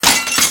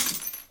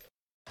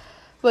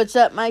What's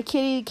up, my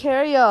kitty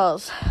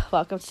carryalls?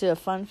 Welcome to a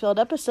fun-filled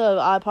episode of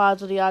Odd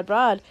Pods with the Odd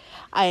Broad.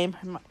 I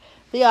am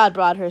the Odd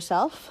Broad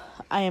herself.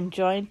 I am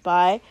joined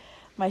by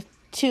my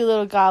two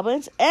little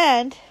goblins,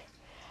 and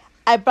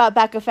I brought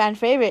back a fan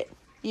favorite.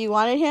 You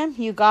wanted him?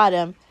 You got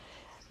him.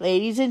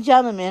 Ladies and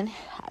gentlemen,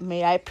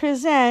 may I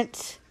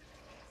present...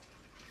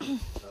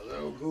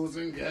 Hello, ghouls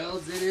and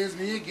gals. It is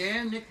me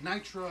again, Nick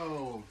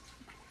Nitro.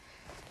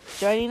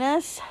 Joining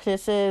us.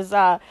 This is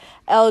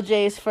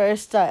LJ's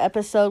first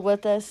episode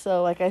with us.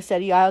 So, like I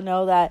said, you all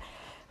know that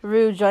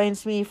Rue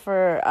joins me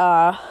for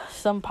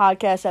some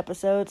podcast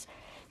episodes.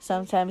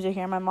 Sometimes you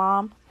hear my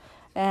mom.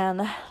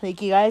 And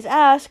like you guys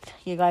asked,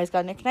 you guys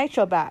got Nick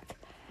Nitro back.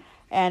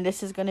 And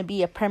this is going to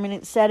be a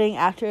permanent setting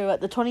after,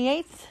 the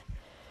 28th?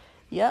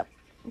 Yep.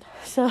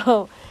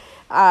 So,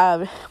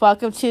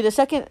 welcome to the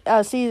second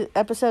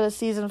episode of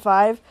Season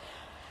 5.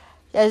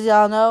 As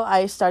y'all know,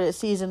 I started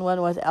Season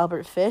 1 with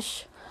Albert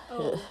Fish.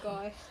 Oh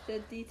gosh, the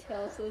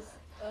details was...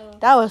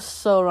 That was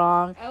so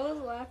wrong. I was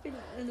laughing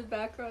in the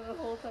background the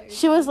whole time.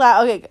 She was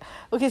laughing.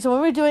 Okay, so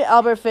when we were doing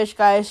Albert Fish,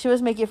 guys, she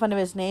was making fun of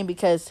his name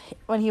because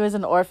when he was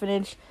in the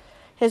orphanage,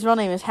 his real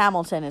name is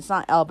Hamilton. It's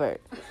not Albert.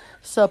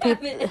 So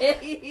people...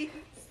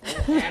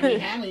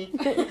 Hammy.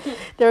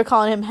 They were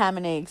calling him Ham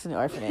and Eggs in the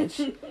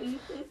orphanage.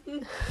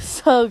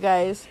 So,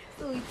 guys...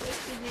 So we took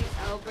the name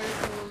Albert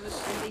and we were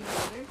sending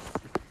letters?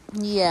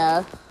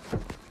 Yeah.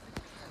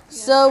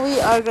 So we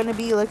are going to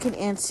be looking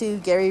into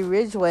Gary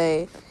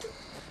Ridgway.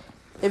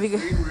 If you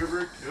Green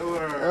River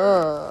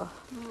Killer.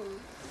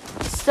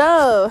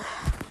 So,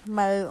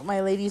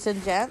 my ladies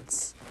and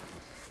gents,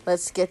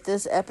 let's get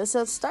this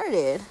episode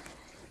started.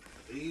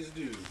 Please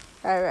do.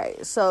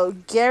 Alright, so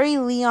Gary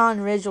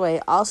Leon Ridgway,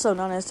 also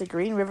known as the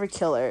Green River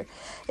Killer,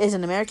 is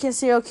an American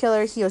serial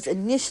killer. He was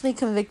initially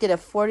convicted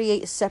of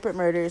 48 separate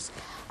murders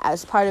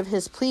as part of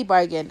his plea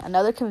bargain.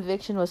 Another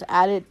conviction was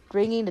added,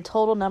 bringing the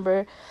total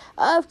number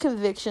of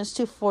convictions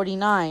to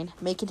 49,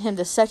 making him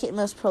the second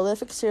most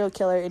prolific serial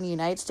killer in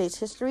United States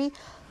history,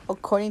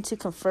 according to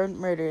confirmed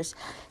murders.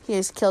 He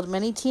has killed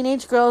many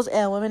teenage girls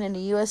and women in the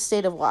U.S.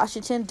 state of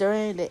Washington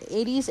during the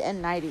 80s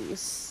and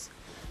 90s.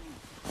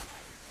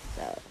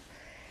 So...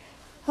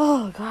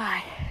 Oh,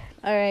 God.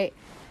 All right.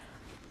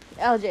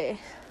 LJ,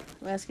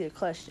 let me ask you a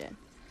question.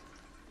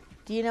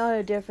 Do you know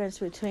the difference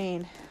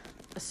between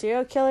a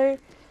serial killer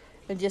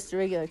and just a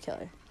regular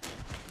killer?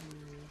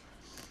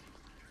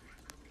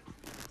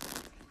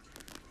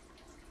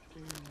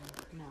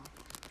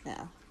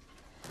 No.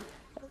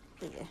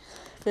 Okay.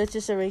 If it's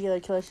just a regular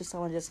killer, it's just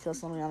someone just kills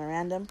someone on a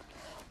random,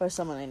 or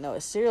someone they know.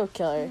 A serial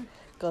killer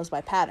goes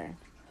by pattern.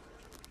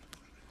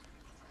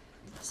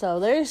 So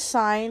there's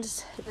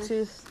signs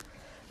to...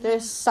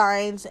 There's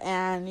signs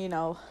and,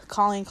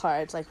 calling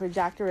cards, like for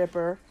Jack the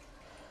Ripper.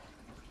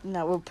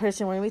 The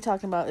person we're going to be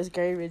talking about is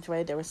Gary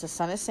Ridgway. There was the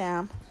son of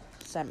Sam,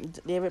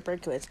 David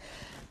Berkowitz.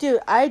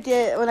 Dude,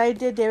 when I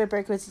did David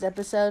Berkowitz's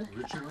episode.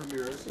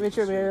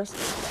 Richard Ramirez.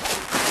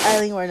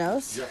 Eileen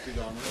Wuornos.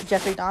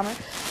 Jeffrey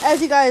Dahmer.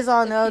 As you guys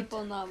all know.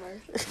 People Dahmer.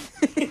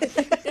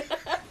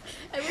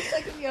 I wish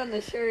I could be on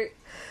the shirt.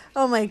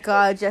 Oh my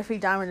God, Jeffrey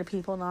Dahmer, the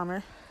People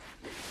Dahmer.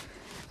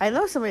 I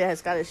know somebody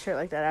has got a shirt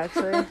like that,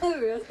 actually.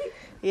 Really?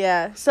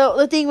 Yeah. So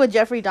the thing with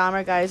Jeffrey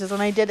Dahmer, guys, is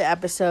when I did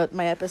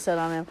my episode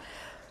on him,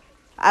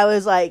 I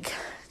was like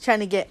trying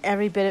to get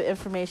every bit of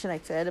information I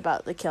could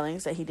about the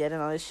killings that he did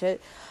and all this shit.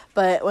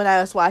 But when I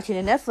was watching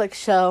a Netflix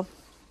show,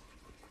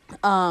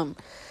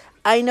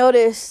 I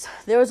noticed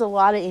there was a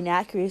lot of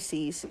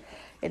inaccuracies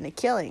in the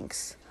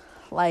killings.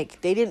 Like,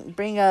 they didn't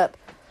bring up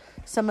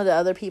some of the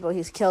other people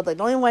he's killed. Like,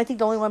 the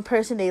only one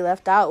person they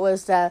left out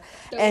was the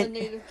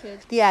native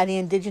kid. Yeah, the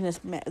indigenous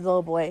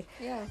little boy.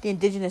 Yeah. The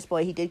indigenous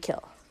boy he did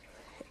kill.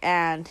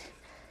 And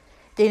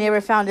they never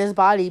found his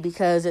body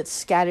because it's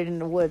scattered in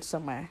the woods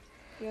somewhere.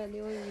 Yeah, the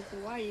only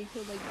reason why he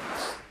killed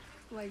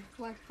like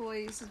black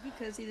boys is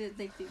because he didn't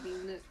think they'd be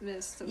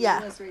missed, so yeah.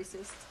 He was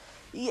racist.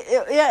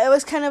 Yeah, it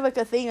was kind of like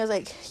a thing. It was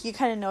like you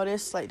kind of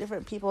notice like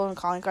different people in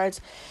calling cards,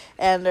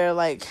 and they're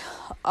like,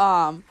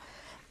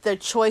 their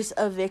choice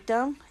of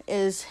victim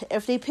is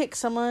if they pick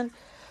someone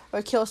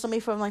or kill somebody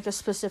from like a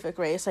specific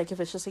race, like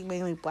if it's just like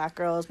mainly black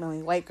girls,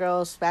 mainly white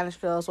girls, Spanish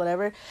girls,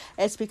 whatever,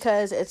 it's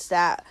because it's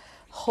that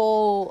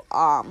whole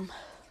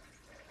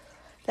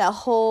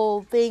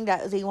thing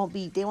that they won't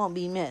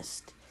be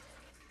missed.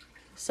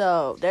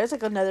 So there's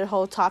like another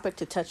whole topic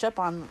to touch up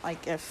on,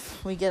 like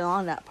if we get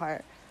on that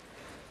part.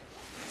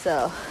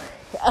 So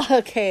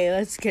okay,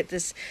 let's get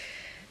this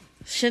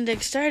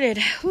shindig started.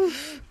 Whew.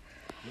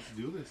 Let's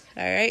do this.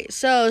 All right,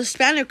 so the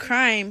span of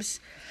crimes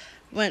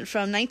went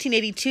from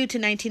 1982 to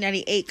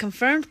 1998,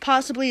 confirmed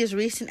possibly as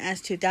recent as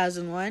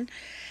 2001.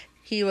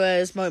 He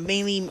was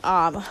mainly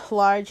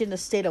large in the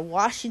state of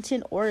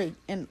Washington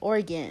and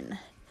Oregon.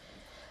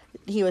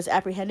 He was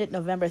apprehended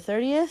November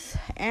 30th,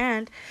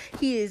 and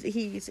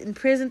he's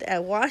imprisoned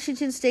at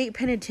Washington State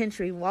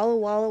Penitentiary, Walla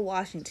Walla,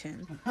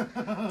 Washington.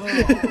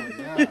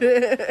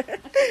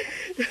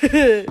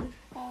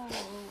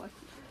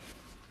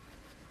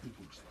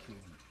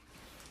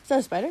 Is that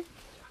a spider?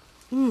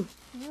 Look.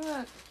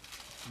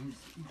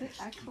 The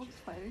actual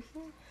spider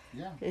shit?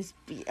 Yeah. It's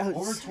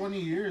Over 20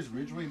 years,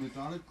 Ridgway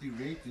methodically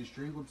raped and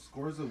strangled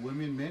scores of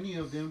women, many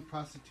of them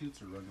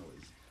prostitutes or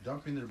runaways,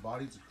 dumping their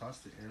bodies across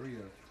the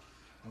area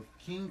of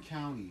King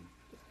County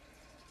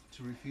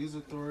to confuse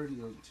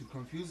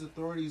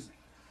authorities.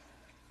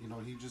 You know,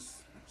 he just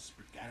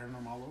scattering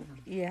them all over.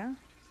 Yeah.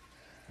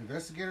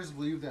 Investigators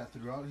believe that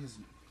throughout his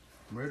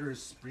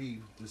murderous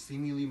spree, the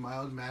seemingly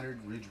mild-mannered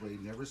Ridgway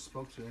never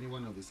spoke to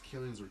anyone of his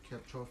killings or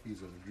kept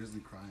trophies of the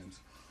grisly crimes.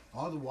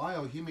 All the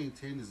while, he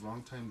maintained his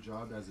longtime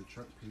job as a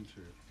truck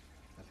painter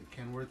at the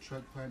Kenworth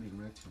truck plant in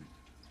Renton,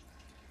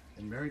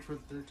 and married for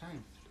the third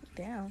time.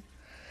 Damn.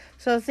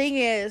 So the thing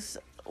is,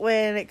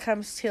 when it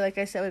comes to, like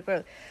I said,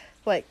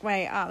 like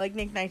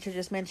Nick Nitro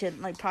just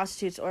mentioned, like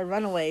prostitutes or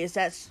runaways,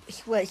 that's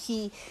what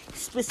he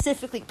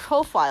specifically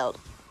profiled.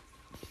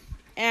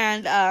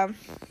 And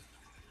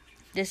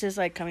this is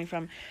like coming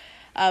from,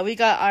 we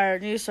got our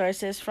news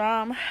sources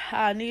from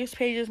news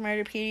pages,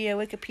 Murderpedia,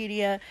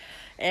 Wikipedia,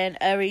 and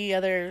every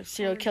other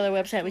serial killer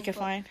website we could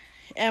find.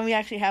 And we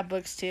actually have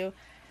books too.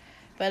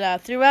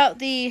 But throughout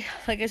the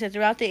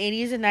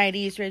 80s and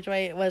 90s,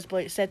 Ridgway was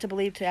said to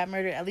believe to have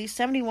murdered at least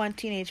 71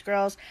 teenage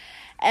girls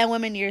and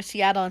women near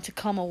Seattle and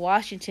Tacoma,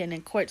 Washington.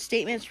 In court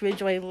statements,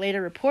 Ridgway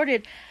later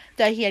reported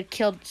that he had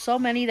killed so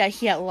many that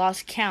he had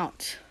lost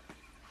count.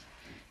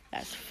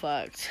 That's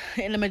fucked.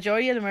 And the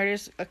majority of the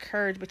murders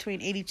occurred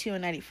between 82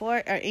 and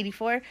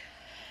 84.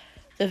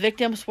 The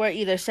victims were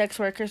either sex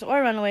workers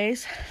or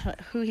runaways,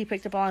 who he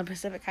picked up on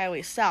Pacific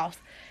Highway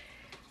South.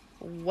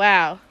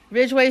 Wow.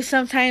 Ridgway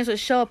sometimes would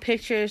show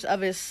pictures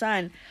of his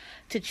son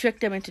to trick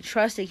them into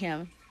trusting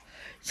him.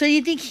 So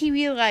you think he'd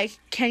be like,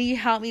 "Can you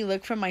help me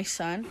look for my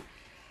son?"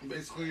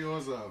 Basically, it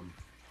was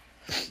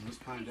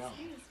planned out.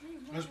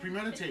 It was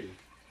premeditated.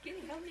 Can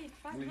you help me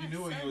find He my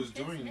knew what he son? was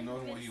doing, It's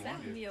knowing what he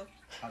Samuel. wanted,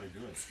 how to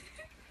do it.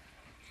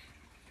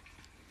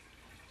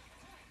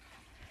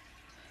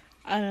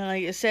 I don't know,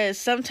 like it says,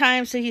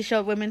 sometimes he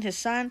showed women his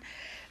son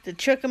to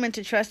trick them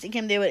into trusting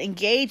him. They would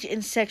engage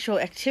in sexual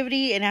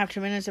activity, and after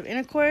minutes of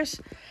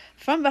intercourse,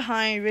 from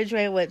behind,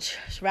 Ridgway would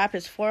wrap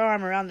his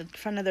forearm around the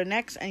front of their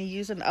necks and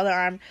use the other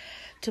arm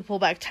to pull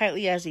back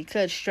tightly as he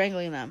could,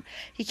 strangling them.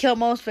 He killed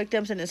most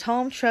victims in his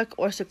home, truck,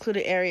 or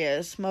secluded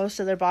areas. Most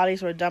of their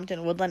bodies were dumped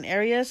in woodland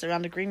areas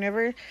around the Green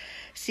River,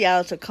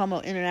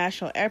 Seattle-Tacoma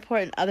International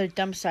Airport, and other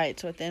dump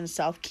sites within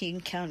South King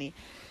County.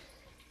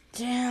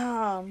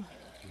 Damn.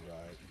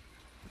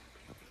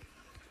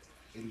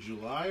 In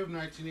July of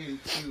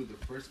 1982,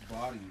 the first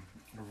body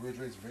of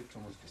Ridgway's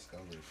victim was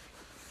discovered.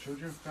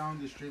 Children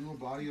found the strangled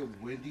body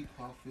of Wendy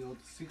Caulfield,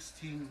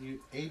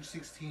 age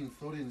 16,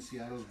 floated in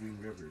Seattle's Green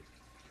River.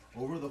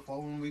 Over the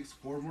following weeks,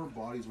 4 more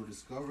bodies were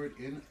discovered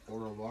in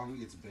or along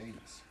its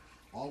banks.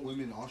 All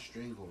women, all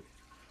strangled.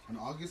 On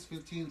August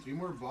 15, 3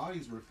 more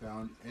bodies were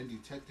found, and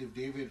Detective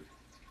David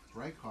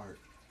Reichert,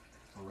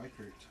 I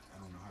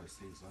don't know how to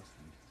say his last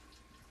name.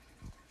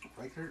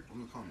 Reichert? I'm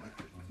going to call him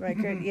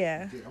Reichert. Reichert,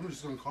 yeah. I'm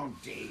just going to call him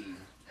Dave.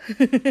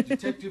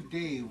 Detective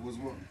Dave was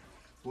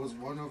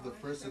one of the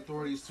first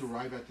authorities to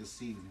arrive at the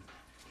scene.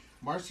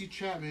 Marcy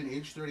Chapman,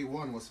 age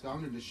 31, was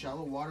found in the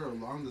shallow water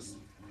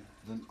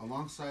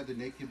alongside the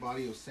naked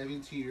body of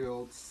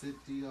 17-year-old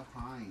Cynthia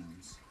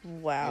Hines.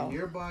 Wow. And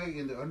nearby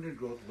in the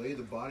undergrowth lay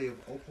the body of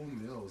Opal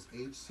Mills,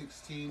 age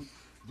 16,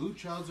 blue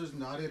trousers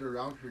knotted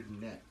around her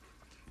neck,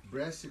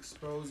 breasts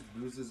exposed,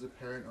 bruises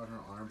apparent on her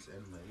arms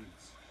and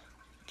legs.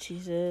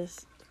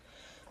 Jesus.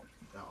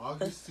 Now,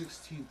 August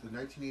 16th of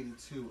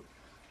 1982,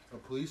 a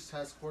police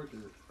task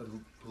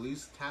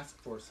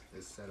force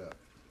is set up.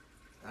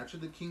 After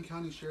the King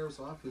County Sheriff's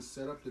Office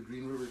set up the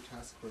Green River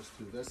Task Force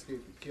to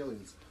investigate the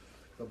killings,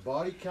 the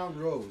body count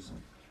rose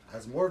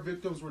as more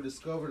victims were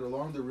discovered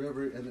along the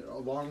river and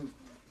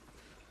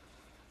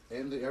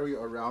in the area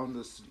around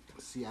the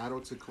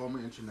Seattle-Tacoma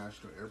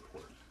International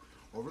Airport.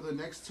 Over the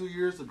next 2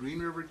 years, the Green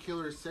River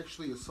Killer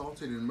sexually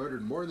assaulted and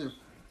murdered more than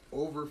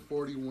over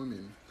 40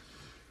 women.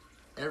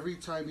 Every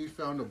time he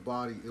found a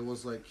body, it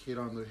was like hit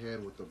on the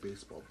head with a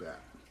baseball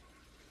bat.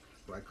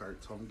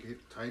 Reichert told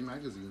Time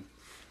Magazine.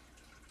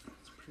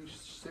 It's pretty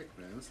sick,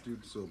 man. This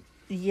dude, so...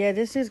 Yeah,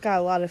 this dude's got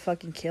a lot of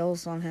fucking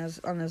kills on his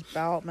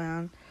belt,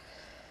 man.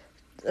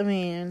 I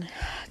mean,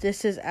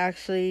 this is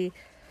actually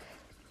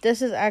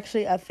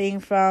a thing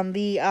from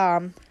the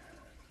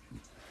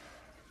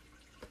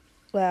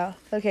well,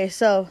 okay,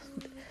 so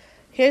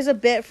here's a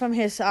bit from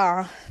his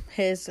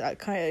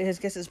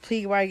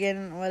plea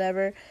bargain,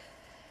 whatever.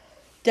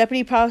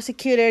 Deputy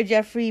Prosecutor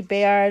Jeffrey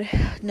Bayard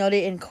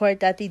noted in court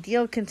that the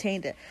deal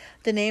contained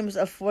the names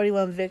of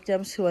 41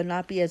 victims who would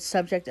not be a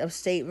subject of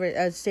state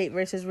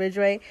versus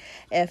Ridgway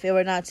if it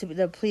were not to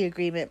the plea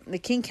agreement. The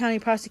King County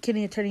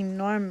Prosecuting Attorney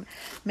Norm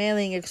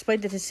Mailing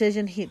explained the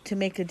decision to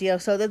make the deal.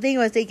 So the thing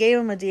was, they gave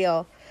him a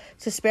deal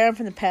to spare him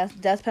from the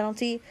death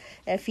penalty.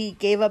 If he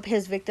gave up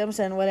his victims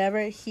and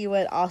whatever, he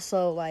would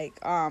also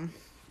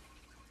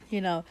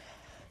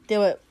they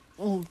would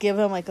give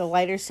him like a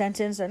lighter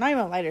sentence, or not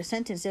even a lighter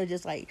sentence. They would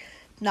just like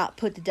not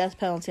put the death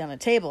penalty on the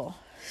table.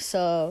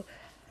 So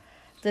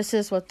This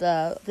is what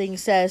the thing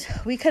says.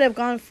 We could have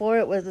gone for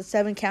it with the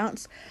 7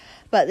 counts,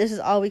 but this is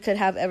all we could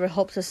have ever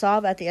hoped to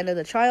solve at the end of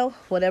the trial.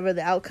 Whatever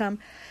the outcome,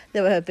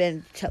 there would have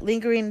been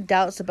lingering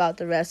doubts about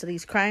the rest of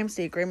these crimes.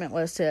 The agreement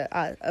was to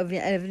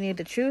avenue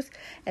the truth,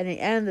 and in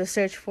the end, the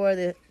search for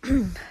the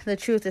the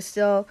truth is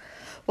still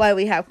why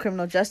we have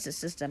criminal justice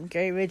system.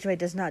 Gary Ridgway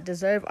does not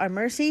deserve our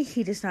mercy.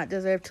 He does not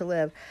deserve to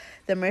live.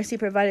 The mercy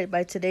provided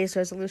by today's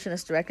resolution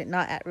is directed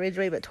not at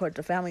Ridgway, but toward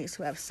the families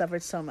who have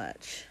suffered so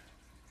much.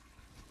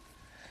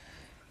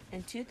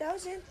 In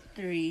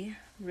 2003,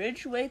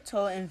 Ridgway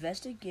told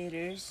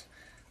investigators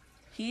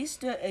he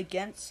stood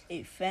against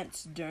a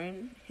fence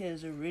during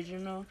his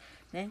original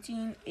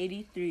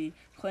 1983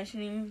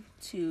 questioning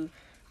to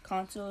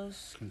conceal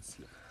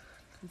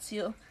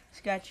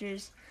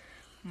scratches.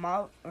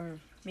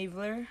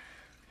 Mavler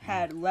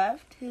had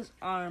left his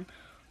arm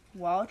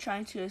while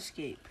trying to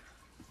escape.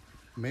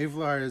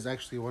 Melvar is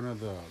actually one of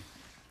the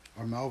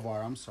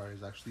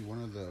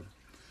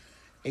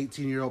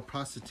 18-year-old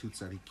prostitutes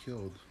that he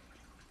killed.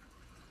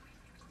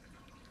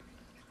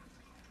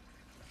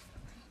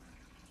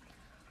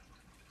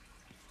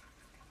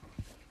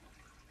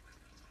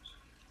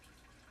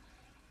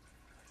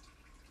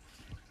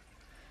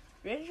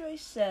 Ridgway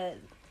said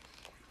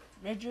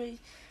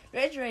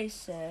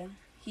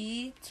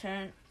he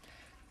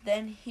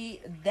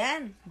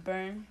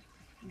burned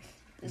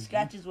the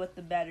scratches with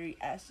the battery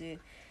acid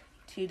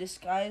to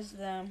disguise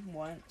them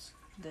once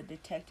the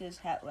detectives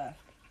had left.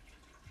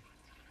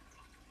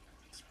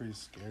 It's pretty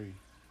scary.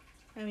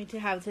 I mean, to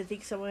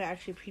think someone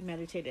actually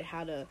premeditated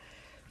how to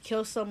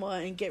kill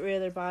someone and get rid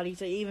of their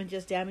bodies, or even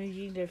just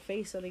damaging their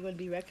face so they wouldn't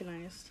be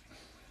recognized.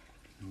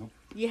 Nope.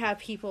 You have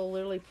people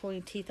literally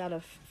pulling teeth out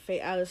of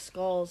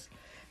skulls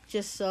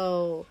just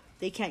so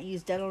they can't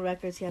use dental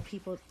records. You have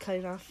people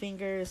cutting off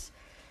fingers,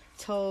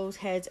 toes,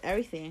 heads,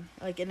 everything.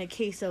 Like in the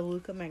case of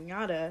Luca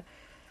Magnotta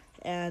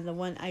and the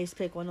one Ice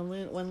Pick, one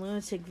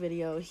lunatic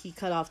video, he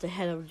cut off the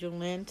head of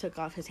Julian, took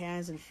off his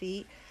hands and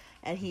feet,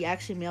 and he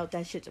actually mailed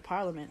that shit to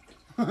Parliament.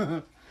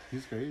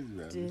 He's crazy,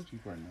 man. These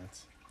people are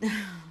nuts.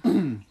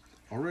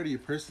 Already a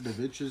person of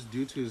interest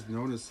due to his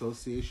known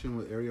association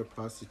with area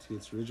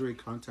prostitutes, Ridgway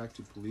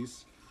contacted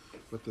police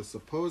with the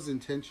supposed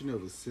intention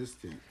of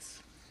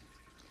assistance.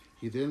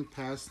 He then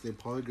passed a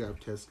polygraph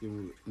test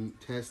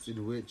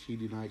in which he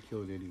denied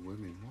killing any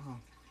women. Wow.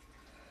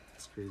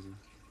 That's crazy.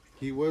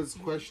 He was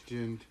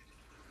questioned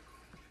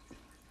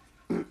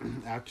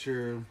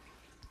after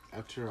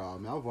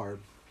Melvar,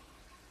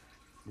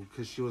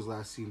 because she was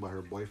last seen by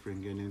her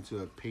boyfriend getting into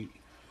a paint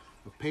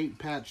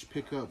patch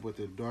pickup with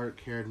a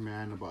dark-haired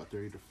man about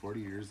 30 to 40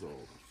 years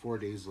old. 4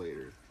 days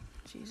later,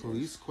 Jesus.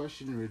 Police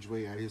questioned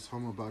Ridgway at his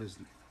home about his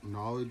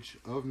knowledge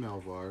of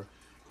Melvar,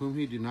 whom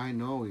he denied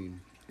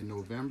knowing. In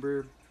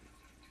November,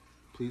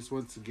 police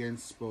once again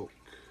spoke.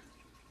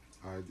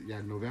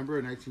 November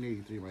of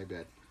 1983, my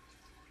bad.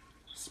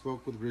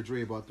 Spoke with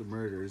Ridgway about the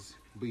murders,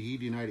 but he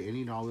denied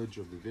any knowledge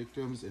of the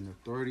victims, and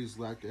authorities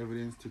lacked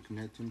evidence to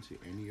connect him to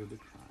any of the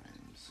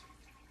crimes.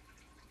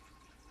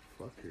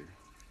 Fucker.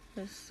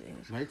 Let's see.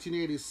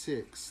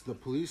 1986, the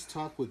police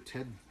talked with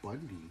Ted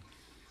Bundy.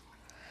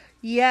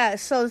 Yeah,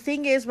 so the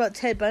thing is about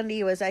Ted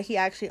Bundy was that he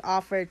actually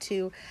offered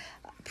to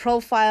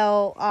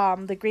profile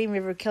the Green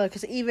River Killer,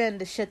 because even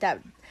the shit that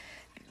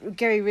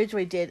Gary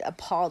Ridgway did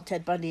appalled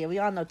Ted Bundy, and we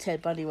all know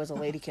Ted Bundy was a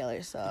lady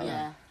killer, so...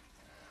 Yeah.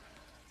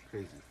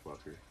 Crazy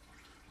fucker.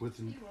 With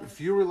a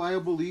few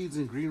reliable leads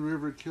in Green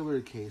River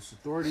Killer case,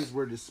 authorities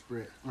were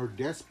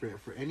desperate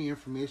for any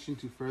information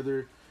to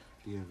further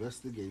the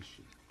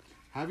investigation.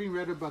 Having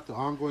read about the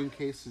ongoing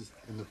cases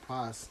in the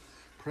press,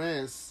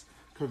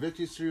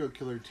 convicted serial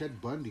killer Ted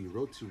Bundy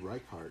wrote to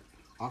Reichert,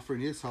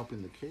 offering his help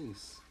in the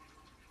case.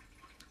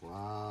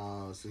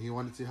 Wow, so he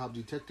wanted to help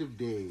Detective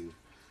Dave.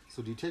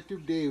 So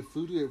Detective Dave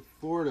flew to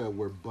Florida,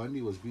 where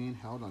Bundy was being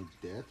held on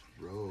death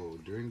row.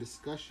 During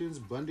discussions,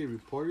 Bundy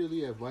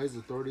reportedly advised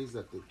authorities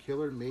that the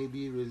killer may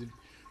be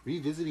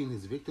revisiting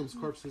his victims'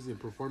 corpses and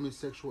performing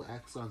sexual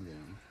acts on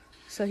them.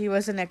 So he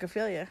was a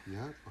necrophilia.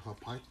 Yeah,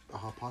 a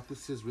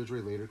hypothesis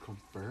Ridgway later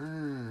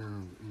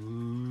confirmed.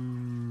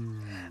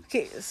 Ooh.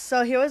 Okay,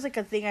 so here was like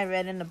a thing I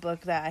read in the book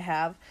that I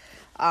have.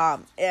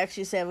 It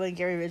actually said when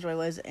Gary Ridgway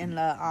was in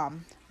the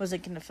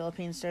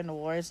Philippines during the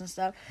wars and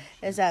stuff,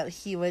 is that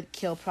he would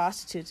kill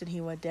prostitutes, and he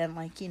would then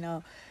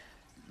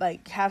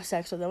have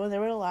sex with them when they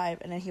were alive,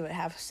 and then he would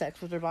have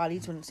sex with their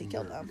bodies once he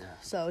killed them. Yeah.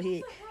 So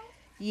he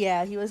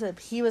was a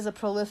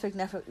prolific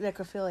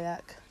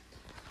necrophiliac.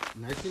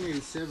 In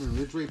 1987,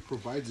 Ridgway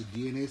provides a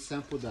DNA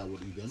sample that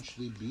would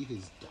eventually be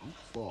his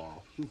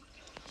downfall.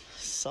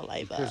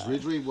 Saliva. Because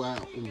Ridgway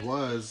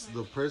was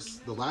the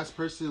last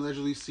person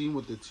allegedly seen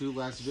with the 2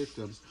 last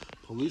victims,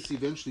 police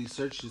eventually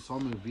searched his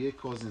home and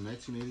vehicles in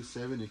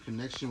 1987 in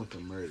connection with the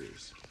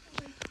murders.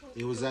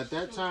 It was at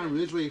that time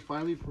Ridgway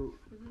finally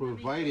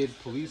provided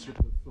police with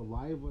a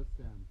saliva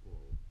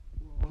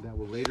sample that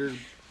would later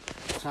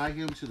tie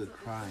him to the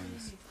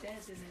crimes.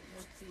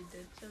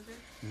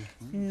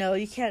 No,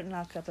 you can't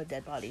knock up a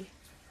dead body.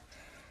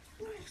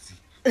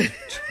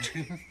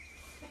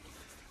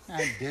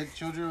 Dead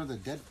children with a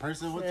dead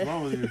person? What's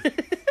wrong with you?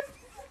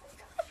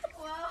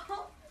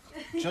 Well,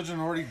 Children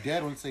are already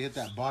dead once they hit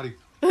that body.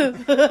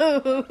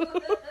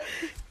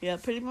 Yeah,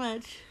 pretty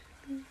much.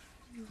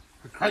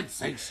 For Christ's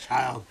sakes,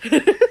 child.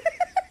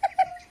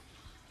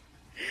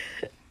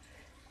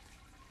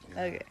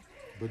 Okay.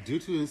 But due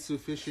to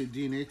insufficient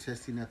DNA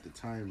testing at the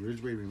time,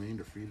 Ridgway remained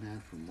a free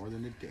man for more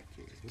than a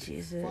decade. What a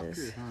Jesus.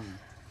 fucker, huh?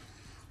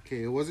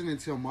 Okay, it wasn't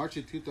until March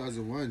of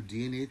 2001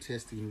 DNA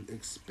testing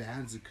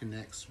expands and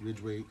connects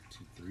Ridgway to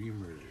 3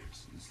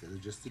 murders instead of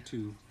just the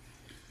 2.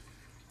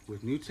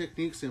 With new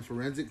techniques and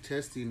forensic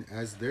testing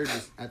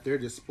at their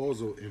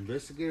disposal,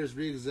 investigators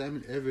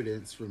re-examined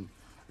evidence from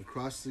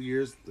across the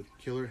years the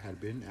killer had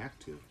been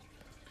active.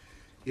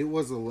 It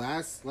was a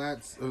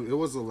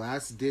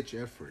last-ditch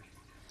effort.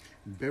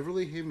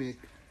 Beverly Himmick,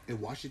 a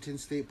Washington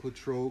State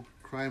Patrol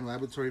Crime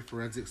Laboratory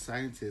forensic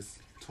scientist,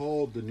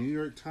 told the New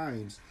York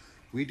Times,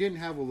 "We didn't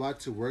have a lot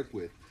to work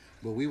with,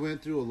 but we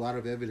went through a lot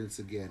of evidence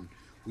again.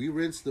 We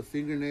rinsed the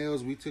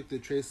fingernails, we took the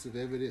trace of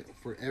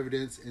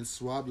evidence and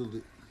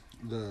swabbed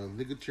the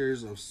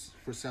ligatures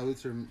for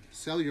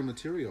cellular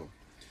material.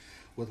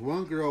 With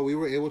one girl, we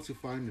were able to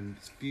find a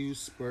few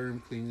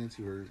sperm clinging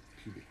to her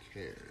pubic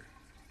hair."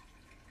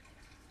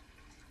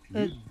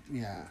 The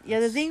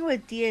thing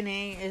with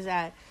DNA is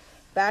that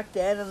back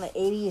then in the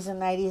 80s and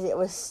 90s, it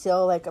was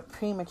still like a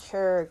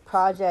premature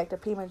project,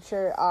 it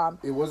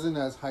wasn't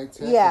as high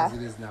tech as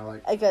it is now.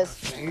 Like, I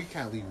guess man, you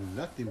can't leave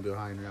nothing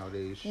behind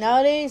nowadays.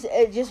 nowadays,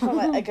 it just from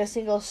a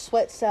single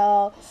sweat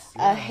cell,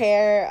 a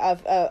hair,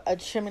 a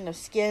trimming of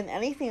skin,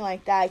 anything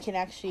like that can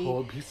actually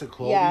whole piece of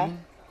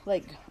clothing,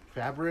 like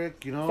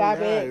fabric,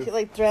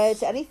 like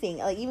threads, anything,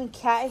 like even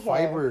cat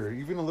hair, fiber,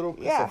 even a little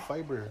piece of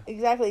fiber.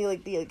 Exactly,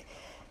 like the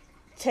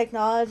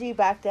technology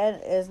back then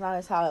is not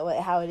as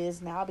how it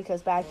is now,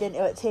 because back then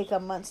it would take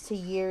months to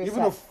years.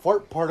 Even a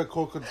fart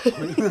particle could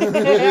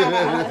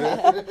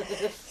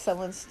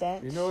someone's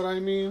stench. You know what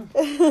I mean?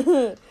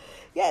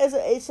 Yeah,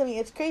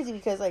 it's crazy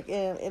because like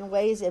in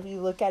ways, if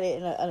you look at it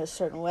in a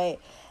certain way,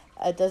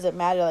 it doesn't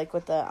matter. Like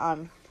with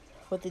the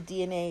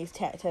DNA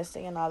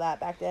testing and all that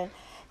back then,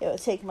 it would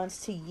take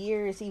months to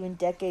years, even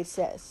decades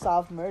to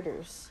solve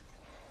murders.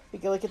 You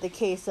can look at the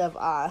case of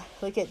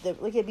look at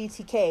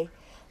BTK.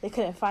 They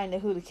couldn't find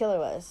who the killer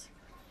was.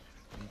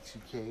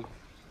 BTK.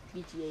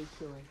 BTA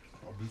killer.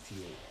 Oh,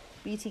 BTA.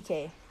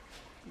 BTK.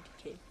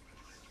 BTK.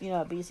 You know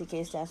what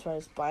BTK stands for?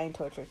 Is bind,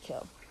 torture,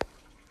 kill.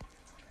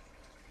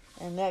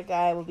 And that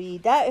guy will be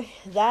that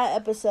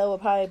episode will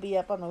probably be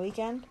up on the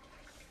weekend.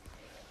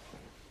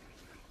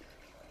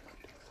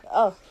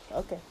 Oh,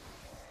 okay.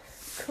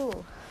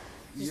 Cool.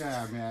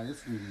 Yeah, man,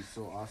 it's gonna be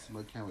so awesome.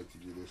 I can't wait to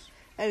do this.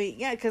 I mean,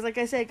 yeah, because like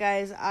I said,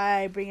 guys,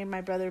 I bring in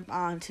my brother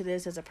on to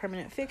this as a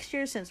permanent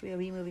fixture since we'll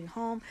be moving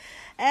home.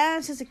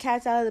 And since the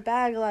cat's out of the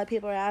bag, a lot of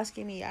people are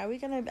asking me,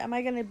 am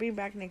I gonna bring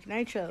back Nick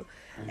Nitro?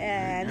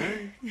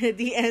 And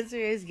the answer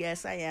is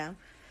yes, I am.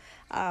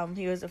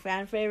 He was a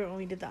fan favorite when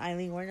we did the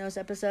Eileen Wuornos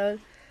episode.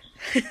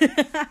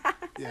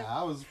 Yeah,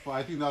 I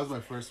think that was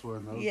my first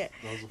one.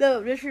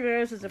 Richie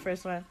Ramirez was the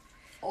first one.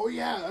 Oh,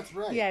 yeah, that's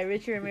right. Yeah,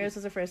 Richie Ramirez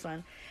was the first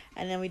one.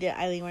 And then we did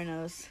Eileen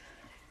Wuornos.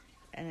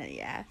 And then,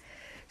 yeah.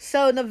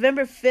 So,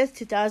 November 5th,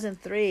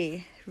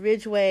 2003,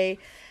 Ridgway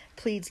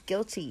pleads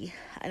guilty.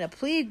 And a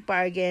plea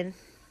bargain.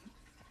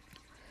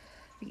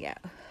 Yeah.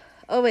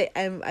 Oh, wait,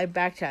 I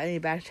backtrack. I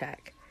need to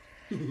backtrack.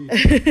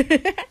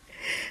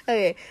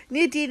 Okay.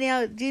 New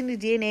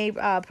DNA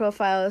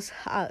profiles.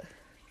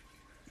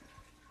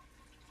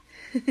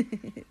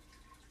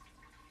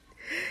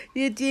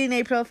 New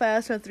DNA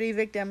profiles from 3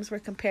 victims were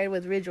compared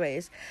with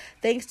Ridgway's.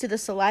 Thanks to the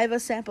saliva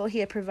sample he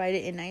had provided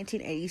in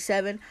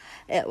 1987,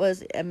 it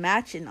was a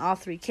match in all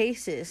 3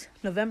 cases.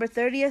 November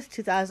 30th,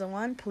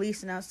 2001,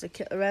 police announced the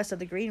arrest of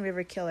the Green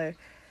River Killer.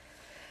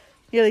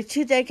 Nearly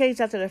 2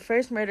 decades after the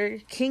first murder,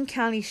 King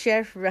County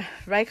Sheriff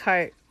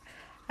Reichert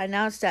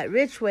announced that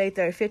Ridgway,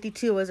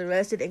 52, was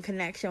arrested in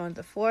connection with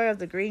the 4 of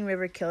the Green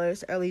River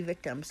Killer's early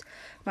victims,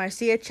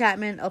 Marcia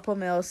Chapman, Opal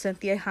Mills,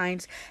 Cynthia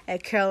Hines,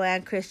 and Carol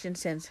Ann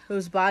Christensen,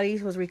 whose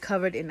bodies was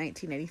recovered in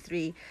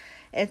 1983.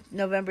 On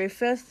November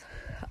 5th,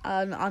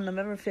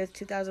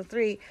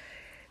 2003,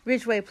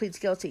 Ridgway pleads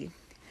guilty.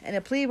 In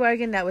a plea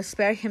bargain that would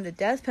spare him the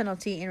death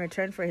penalty in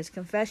return for his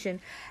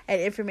confession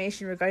and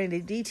information regarding the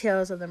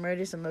details of the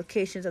murders and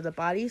locations of the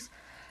bodies,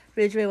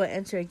 Ridgway will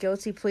enter a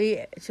guilty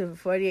plea to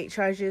 48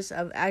 charges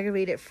of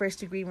aggravated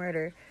first-degree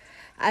murder.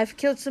 "I've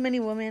killed so many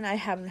women, I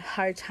have a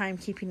hard time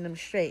keeping them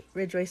straight,"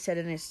 Ridgway said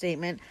in his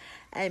statement,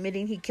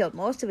 admitting he killed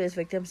most of his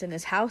victims in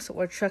his house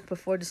or truck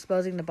before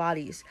disposing the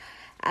bodies,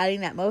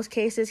 adding that most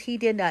cases he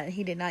did not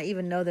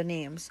even know their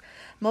names.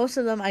 "Most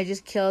of them I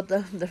just killed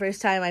the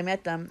first time I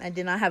met them and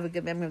did not have a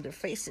good memory of their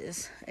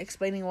faces,"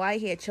 explaining why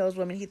he had chose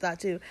women he thought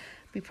to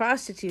be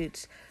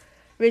prostitutes.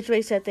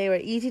 Ridgway said they were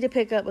easy to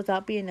pick up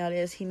without being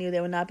noticed. He knew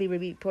they would not be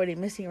reported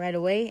missing right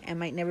away and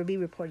might never be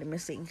reported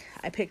missing.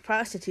 "I picked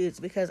prostitutes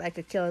because I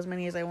could kill as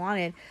many as I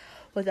wanted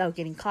without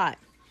getting caught."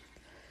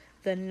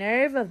 The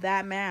nerve of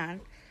that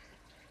man.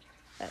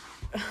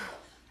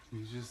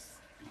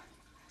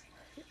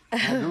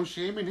 Had no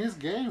shame in his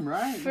game,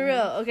 right? For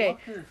real, okay.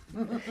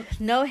 Fucker.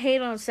 No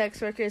hate on sex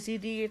workers. You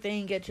do your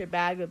thing, get your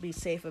bag, but be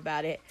safe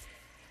about it.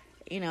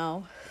 You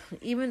know,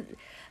 even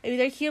I mean,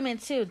 they're human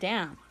too.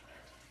 Damn,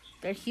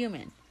 they're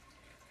human.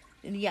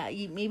 And yeah,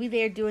 maybe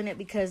they're doing it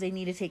because they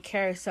need to take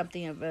care of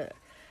something of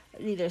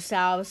either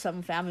salve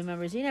some family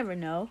members. You never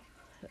know.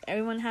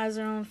 Everyone has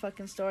their own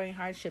fucking story and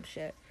hardship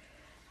shit.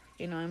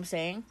 You know what I'm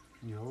saying?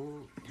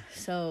 Yo.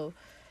 So,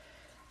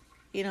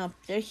 you know,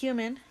 they're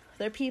human.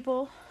 They're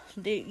people.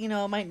 They, you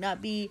know, might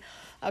not be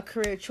a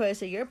career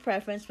choice or your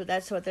preference, but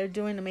that's what they're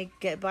doing to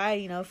get by.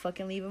 You know,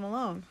 fucking leave them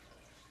alone.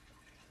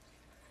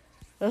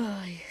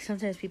 Ugh,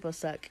 sometimes people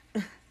suck.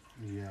 Yeah,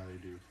 they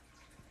do.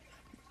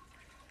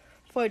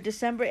 For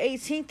December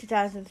 18th,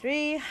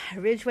 2003,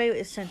 Ridgway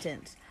is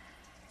sentenced.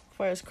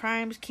 For his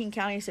crimes, King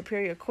County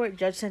Superior Court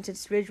judge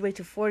sentenced Ridgway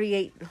to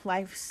 48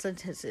 life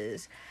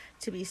sentences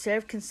to be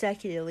served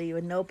consecutively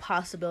with no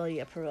possibility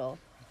of parole.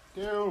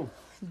 For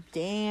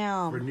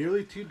Damn.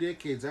 nearly 2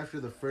 decades after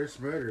the first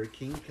murder,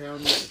 King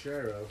County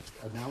Sheriff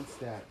announced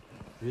that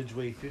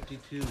Ridgway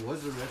 52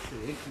 was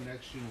arrested in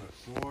connection with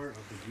 4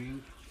 of the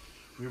Green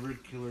River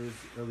Killer's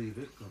early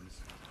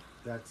victims.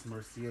 That's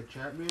Marcia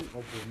Chapman,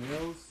 Opal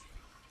Mills,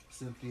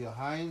 Cynthia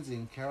Hines,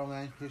 and Carol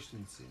Ann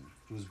Christensen,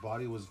 whose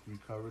body was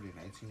recovered in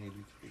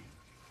 1983.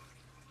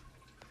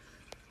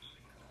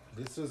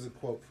 This was a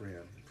quote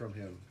from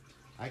him.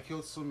 I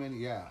killed so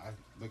many,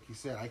 like you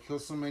said, I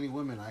killed so many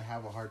women, I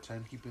have a hard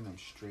time keeping them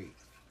straight.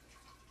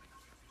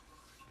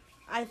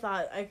 I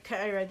thought, I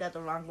read that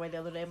the wrong way the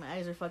other day. My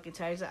eyes are fucking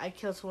tired. I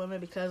killed some women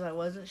because I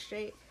wasn't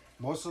straight.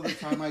 Most of the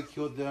time I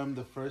killed them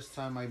the first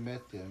time I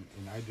met them,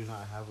 and I do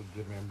not have a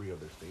good memory of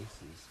their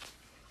faces.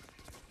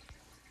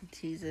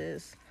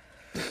 Jesus.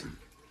 Yeah.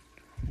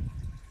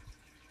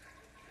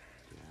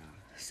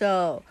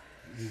 So,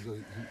 He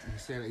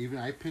said even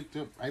I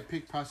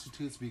picked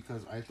prostitutes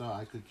because I thought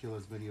I could kill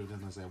as many of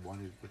them as I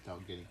wanted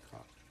without getting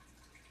caught.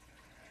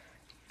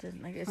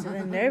 like I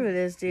said, the nerve of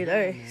this dude. Yeah,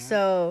 Alright, man.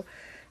 so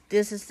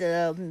this is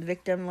the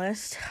victim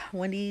list.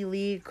 Wendy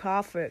Lee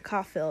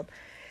Caulfield,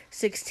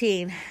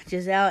 16.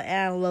 Giselle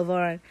Ann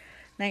Laverne,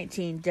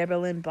 19. Deborah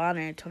Lynn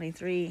Bonner,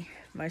 23.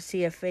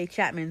 Marcia Faye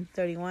Chapman,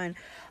 31.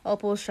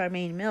 Opal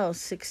Charmaine Mills,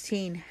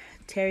 16.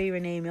 Terry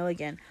Renee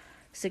Milligan,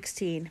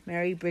 16.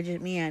 Mary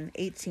Bridget Meehan,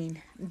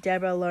 18.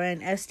 Deborah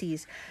Lauren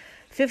Estes,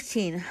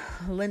 15.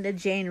 Linda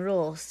Jane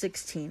Rule,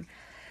 16.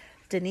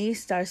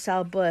 Denise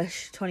Darcel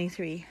Bush,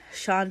 23.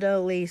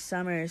 Shonda Lee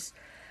Summers,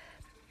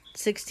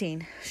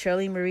 16.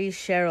 Shirley Marie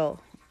Sherrill,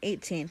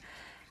 18.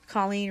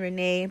 Colleen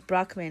Renee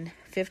Brockman,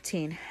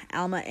 15.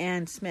 Alma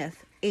Ann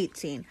Smith,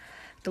 18.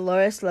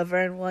 Dolores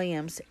Laverne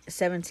Williams,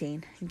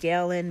 17.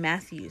 Gail Lynn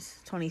Matthews,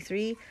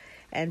 23.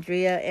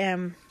 Andrea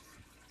M.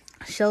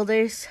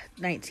 Childers,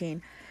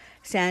 19.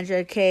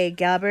 Sandra K.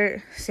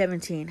 Galbert,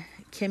 17.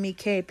 Kimmy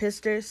K.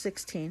 Pister,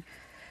 16.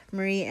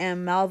 Marie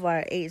M.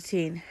 Malvar,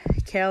 18.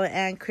 Carol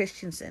Ann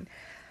Christensen,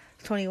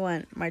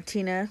 21.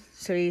 Martina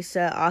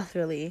Teresa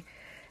Otherly,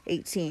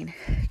 18.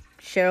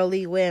 Cheryl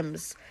Lee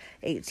Wims,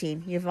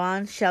 18.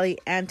 Yvonne Shelley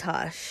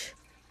Antosh,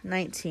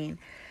 19.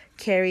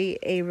 Carrie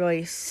A.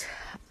 Royce,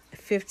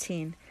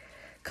 15.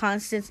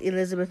 Constance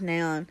Elizabeth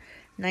Naon,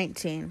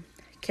 19.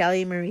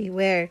 Kelly Marie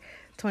Ware,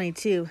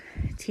 22.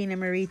 Tina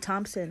Marie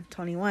Thompson,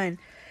 21.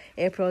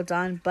 April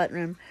Dawn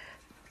Buttram,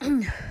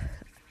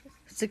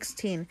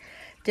 16.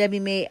 Debbie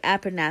Mae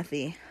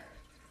Abernathy,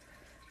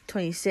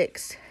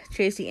 26.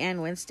 Tracy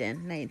Ann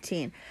Winston,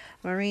 19.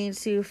 Maureen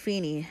Sue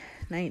Feeney,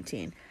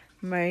 19.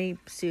 Mary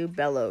Sue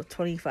Bello,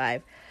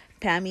 25.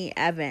 Pammy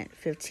Avent,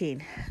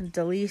 15.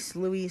 Delise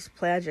Louise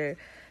Plager,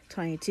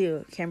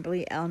 22.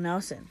 Kimberly L.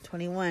 Nelson,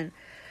 21.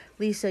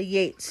 Lisa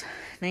Yates,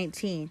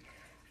 19.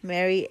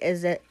 Mary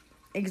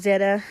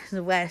Exetta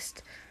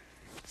West,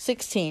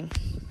 16.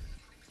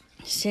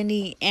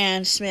 Cindy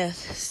Ann Smith,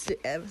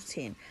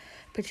 17.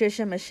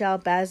 Patricia Michelle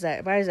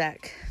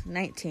Barzak,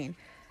 19.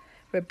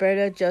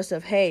 Roberta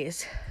Joseph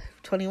Hayes,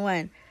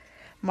 21.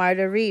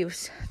 Marta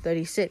Reeves,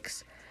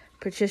 36.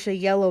 Patricia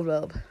Yellow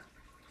Robe,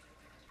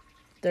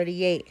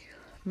 38.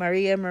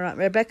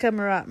 Rebecca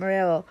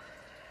Morello,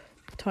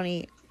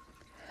 20.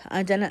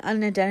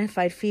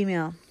 Unidentified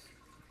female,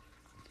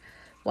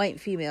 white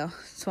female,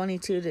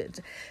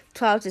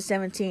 12 to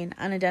 17.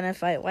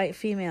 Unidentified white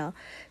female,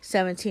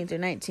 17 through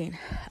 19.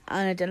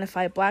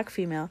 Unidentified black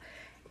female,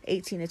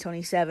 18 to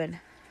 27.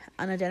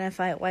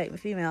 Unidentified white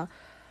female,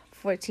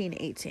 14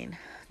 to 18.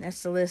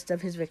 That's the list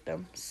of his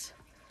victims.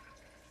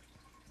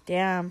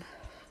 Damn.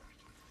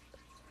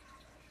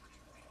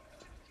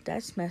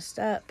 That's messed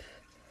up.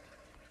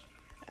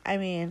 I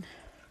mean,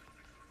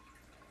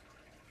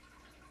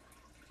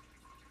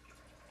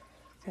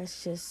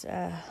 that's just,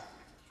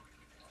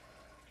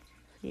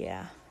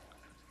 yeah.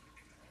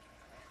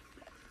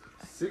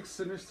 6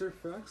 sinister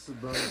facts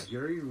about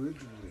Gary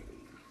Ridgway.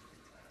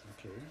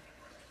 Okay.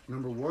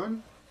 Number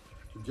 1,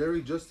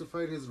 Gary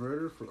justified his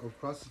murder of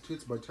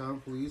prostitutes by telling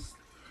police,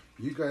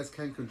 "You guys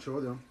can't control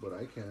them, but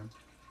I can."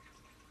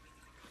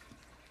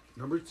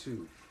 Number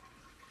 2,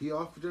 he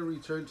often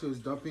returned to his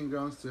dumping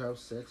grounds to have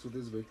sex with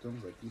his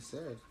victims, like he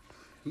said.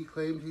 He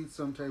claimed he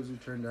sometimes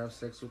returned to have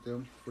sex with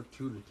them for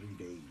 2 to 3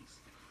 days.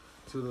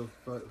 To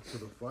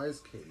the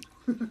flies came.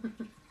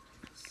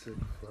 Sick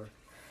fuck.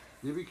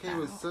 It became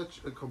with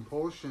such a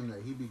compulsion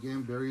that he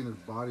began burying their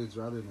bodies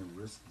rather than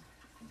risk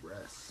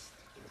rest.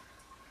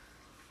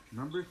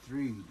 Number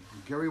 3.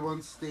 Gary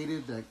once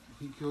stated that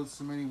he killed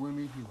so many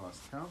women he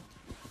lost count.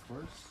 Of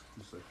course,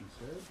 just like he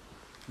said.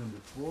 Number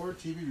 4.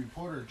 TV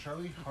reporter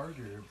Charlie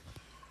Hager,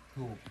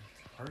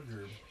 I don't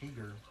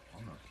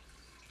know.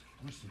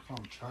 I'm just gonna call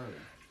him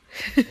Charlie.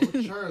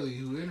 Charlie,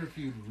 who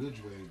interviewed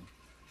Ridgway,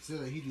 said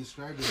that he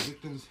described the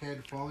victim's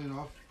head falling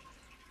off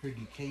her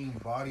decaying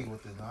body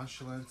with the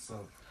nonchalance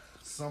of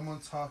someone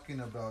taking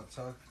their dog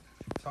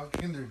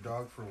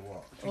for a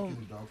walk. Taking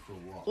the dog for a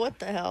walk. What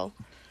the hell?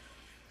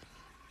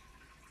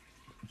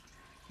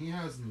 He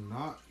has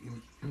not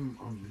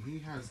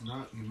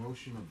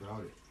emotion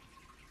about it.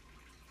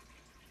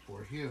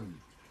 For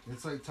him,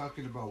 it's like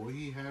talking about what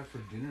he had for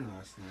dinner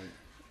last night.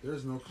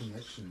 There's no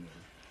connection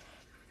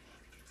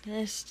there.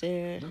 This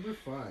dude. Number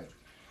 5.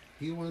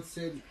 He once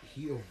said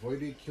he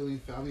avoided killing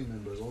family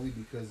members only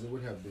because it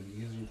would have been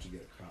easier to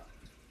get caught.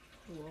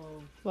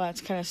 Whoa. Well,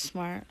 that's kind of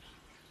smart.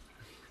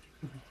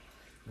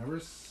 Number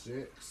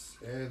 6.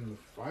 And the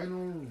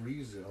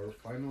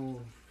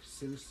final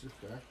sinister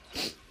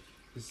fact.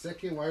 His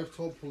second wife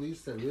told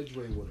police that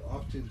Ridgway would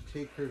often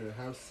take her to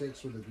have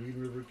sex where the Green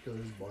River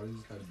Killer's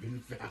bodies had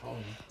been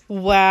found.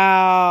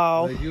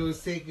 Wow. Like he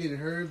was taking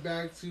her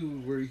back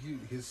to where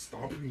his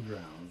stomping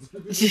grounds.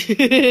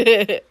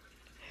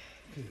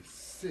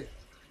 Sick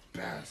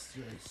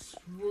bastard, I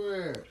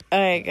swear.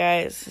 Alright,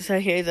 guys. So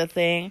here's the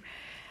thing.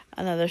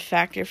 Another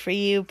factor for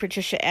you.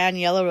 Patricia Ann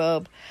Yellow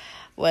Robe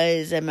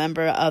was a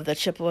member of the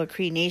Chippewa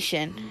Cree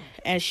Nation.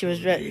 And she was...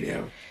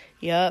 she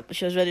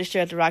was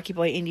registered at the Rocky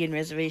Boy Indian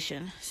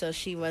Reservation. So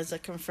she was a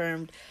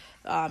confirmed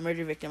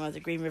murder victim of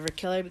the Green River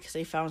Killer because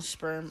they found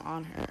sperm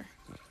on her.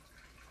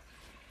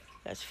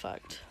 That's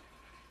fucked.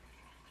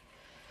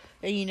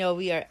 And you know,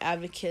 we are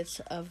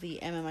advocates of the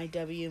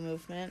MMIW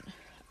movement.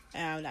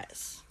 And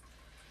that's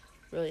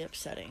really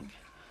upsetting.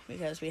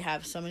 Because we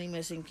have so many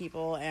missing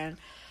people and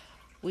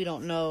we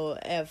don't know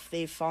if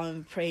they've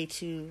fallen prey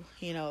to,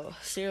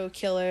 serial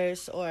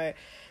killers or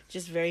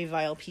just very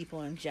vile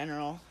people in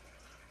general.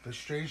 The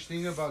strange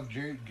thing about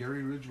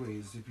Gary Ridgway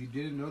is if you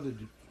didn't know the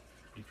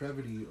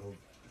depravity of,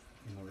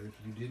 if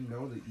you didn't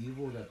know the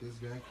evil that this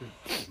guy could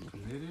be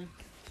committed,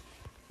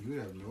 you would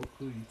have no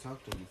clue. You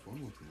talked on the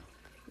phone with him.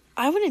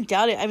 I wouldn't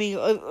doubt it. I mean,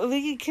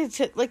 we could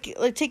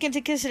take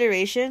into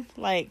consideration,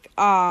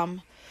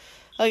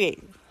 okay,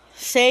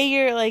 say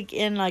you're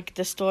in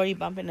the store, you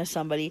bump into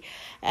somebody,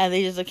 and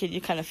they just look at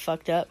you kind of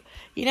fucked up.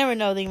 You never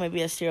know, they might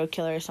be a serial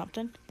killer or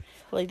something.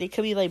 Like they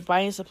could be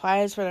buying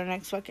supplies for their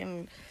next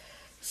fucking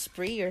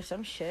spree or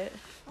some shit.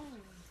 Oh.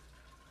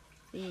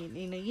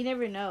 You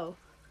never know.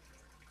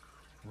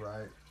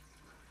 Right.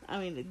 I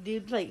mean, the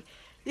dude they'd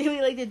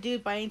be the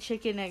dude buying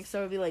chicken next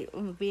door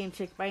would be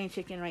buying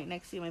chicken right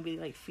next to you, might be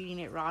feeding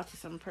it raw to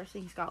some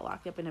person he's got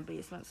locked up in a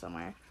basement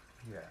somewhere.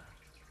 Yeah.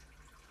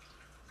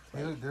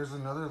 There's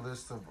another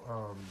list of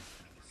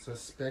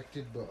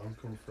suspected but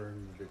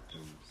unconfirmed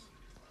victims.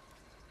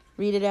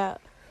 Read it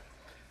out.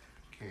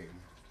 Okay.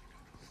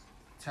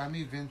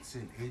 Tammy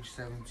Vincent, age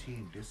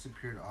 17,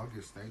 disappeared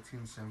August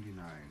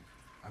 1979.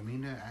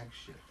 Amina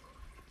Akshif,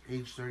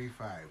 age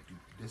 35,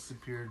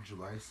 disappeared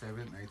July 7,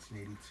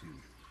 1982.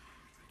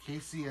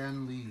 Casey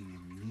Ann Lee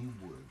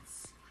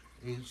Woods,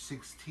 age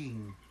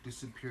 16,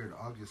 disappeared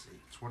August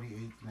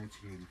 28,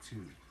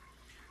 1982.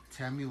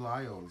 Tammy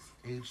Lyles,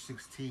 age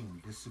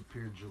 16,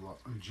 disappeared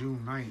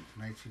June 9,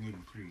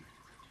 1983.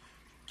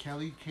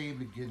 Kelly K.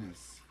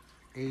 McGinnis,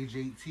 age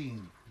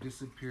 18,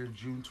 disappeared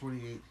June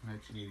 28,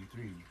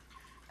 1983.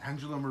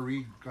 Angela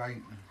Marie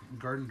Gardner,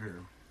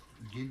 Gregor?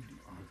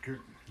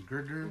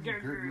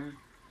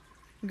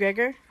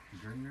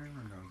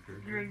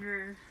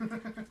 Gregor.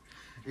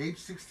 Age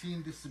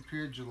 16,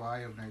 disappeared July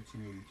of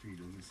 1983.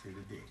 Doesn't say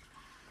the date.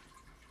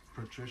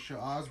 Patricia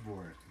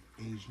Osborne,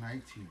 age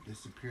 19,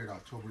 disappeared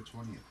October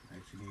 20th,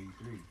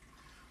 1983.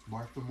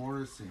 Martha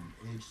Morrison,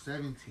 age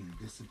 17,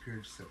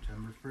 disappeared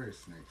September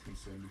 1st,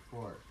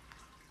 1974.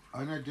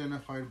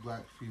 Unidentified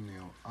black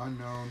female,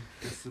 unknown,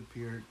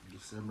 disappeared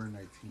December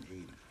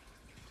 1980.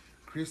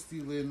 Christy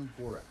Lynn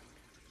Borak,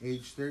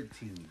 age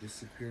 13,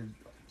 disappeared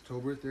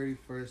October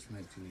 31st,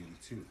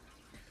 1982.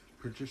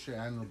 Patricia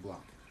Ann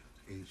LeBlanc,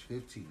 age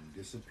 15,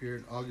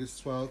 disappeared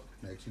August 12th,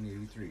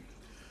 1983.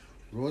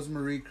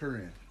 Rosemary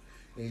Curran,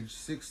 age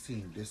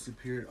 16,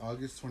 disappeared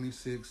August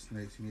 26,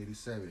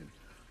 1987.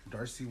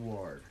 Darcy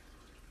Ward,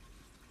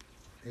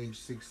 age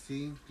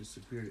 16,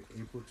 disappeared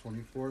April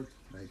 24th,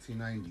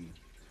 1990.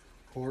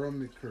 Cora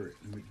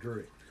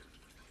McGurk,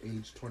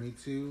 age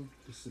 22,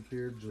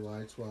 disappeared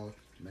July 12th,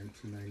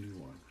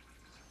 1991.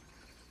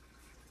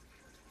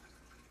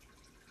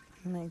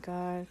 Oh my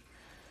god.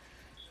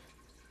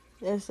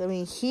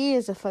 He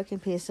is a fucking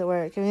piece of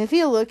work. If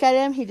you look at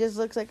him, he just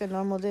looks like a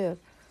normal dude.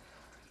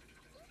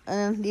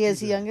 And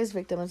his youngest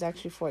victim was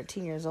actually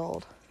 14 years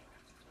old.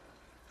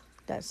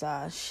 That's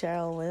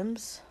Cheryl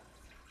Limbs.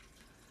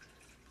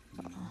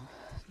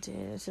 Dude,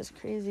 it's just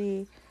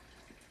crazy.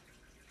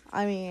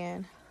 I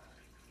mean,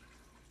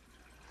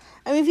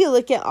 if you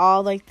look at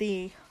all like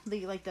the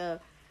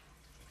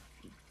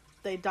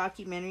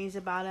documentaries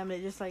about him,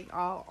 it just like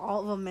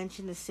all of them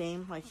mention the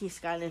same. Like he's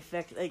got an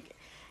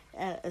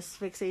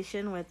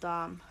asphyxiation with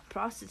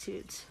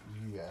prostitutes.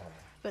 Yeah.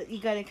 But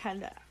you gotta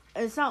kind of.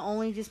 It's not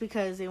only just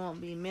because they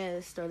won't be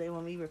missed or they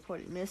won't be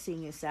reported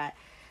missing. It's that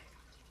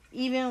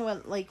even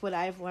what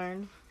I've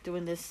learned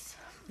doing this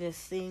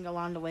thing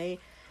along the way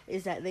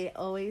is that they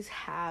always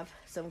have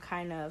some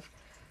kind of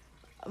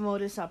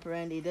modus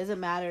operandi. It doesn't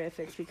matter if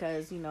it's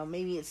because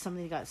maybe it's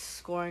something that got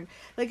scorned.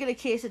 Look at the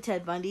case of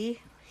Ted Bundy.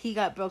 He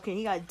got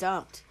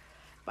dumped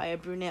by a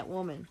brunette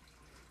woman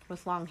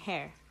with long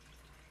hair.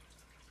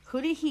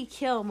 Who did he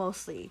kill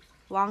mostly?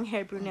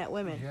 Long-haired brunette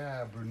women.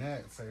 Yeah,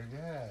 brunettes.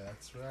 Yeah,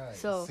 that's right.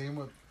 So, same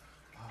with...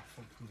 Oh,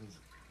 fuck, who does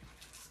it?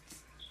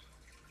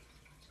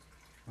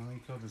 Only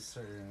killed a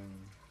certain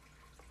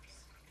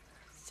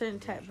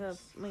type of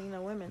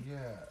women.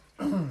 Yeah.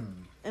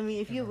 I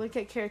mean, if you look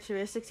at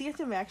characteristics, you have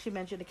to actually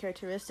mention the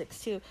characteristics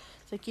too.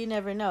 It's like you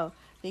never know.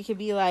 They could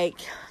be like,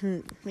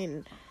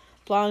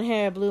 blonde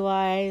hair, blue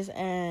eyes,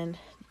 and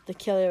the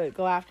killer would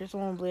go after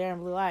someone with blue hair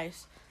and blue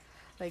eyes.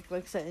 Like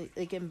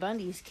in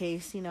Bundy's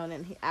case, and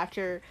then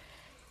after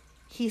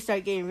he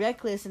started getting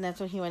reckless, and that's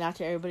when he went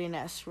after everybody in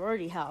that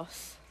sorority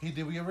house. Hey,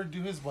 did we ever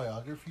do his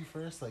biography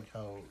first? Like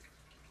how,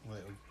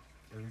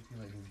 everything,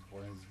 like his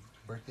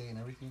birthday and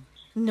everything?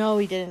 No,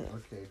 we didn't.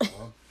 Okay,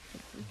 well,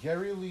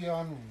 Gary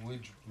Leon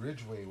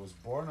Ridgway was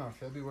born on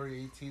February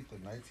 18th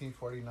of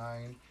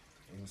 1949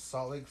 in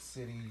Salt Lake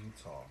City,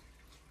 Utah.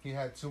 He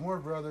had two more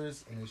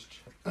brothers, and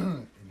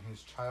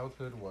his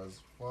childhood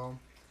was, well,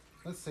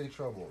 let's say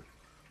troubled,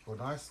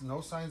 but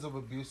no signs of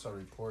abuse are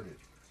reported.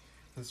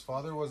 His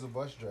father was a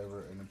bus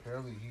driver, and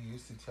apparently he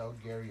used to tell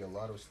Gary a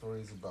lot of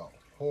stories about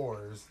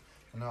whores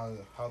and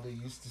how they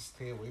used to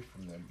stay away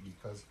from them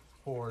because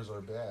whores are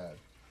bad.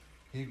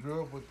 He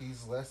grew up with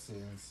these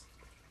lessons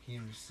he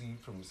received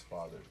from his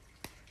father.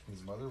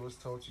 His mother was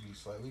told to be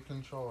slightly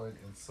controlling,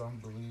 and some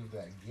believe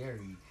that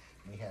Gary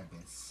may have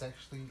been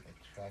sexually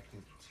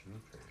attracted to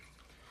her.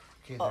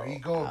 Okay, there you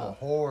go. Wow.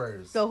 The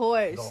whores. The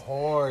whores. The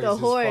whores. The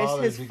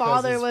whores. His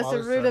father was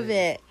the root of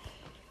it.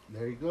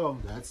 There you go.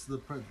 That's the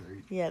premise.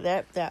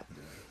 Yeah,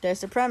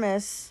 that's the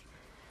premise.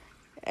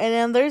 And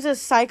then there's a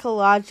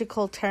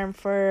psychological term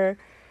for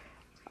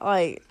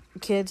like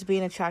kids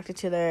being attracted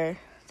to their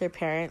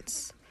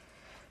parents.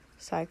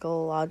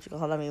 Psychological.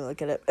 Hold on, let me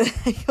look at it.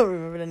 I don't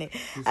remember the name.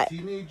 His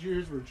teenage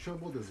years were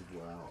troubled as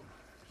well.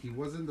 He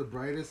wasn't the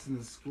brightest in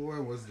the school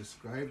and was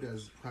described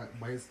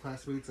by his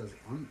classmates as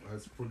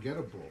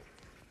forgettable.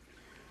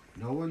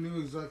 No one knew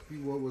exactly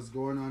what was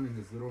going on in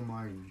his little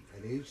mind.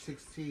 At age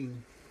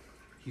 16,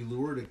 he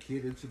lured a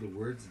kid into the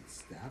woods and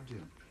stabbed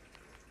him.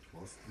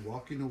 While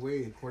walking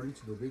away, according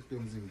to the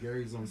victims in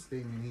Gary's own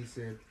statement, he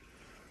said,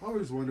 "I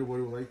always wondered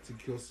what it would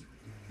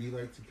be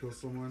like to kill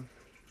someone."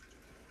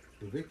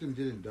 The victim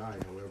didn't die,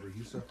 however.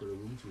 He suffered a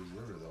wound to his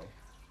liver, though.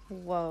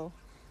 Whoa.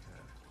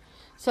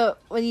 So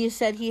when you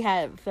said he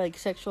had like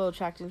sexual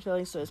attraction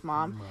feelings to his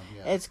mom,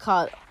 Yeah. It's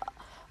called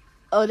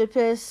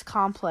Oedipus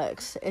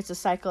complex. It's a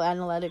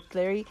psychoanalytic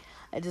theory,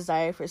 a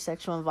desire for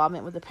sexual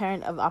involvement with a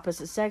parent of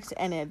opposite sex,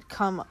 and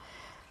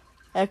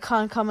a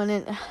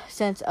concomitant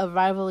sense of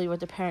rivalry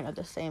with the parent of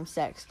the same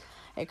sex.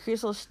 A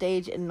crucial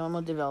stage in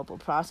normal developmental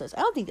process.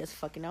 I don't think that's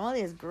fucking normal. I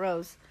think it's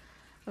gross.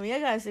 I mean,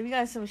 if you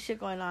got some shit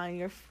going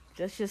on,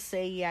 let's just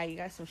say, yeah, you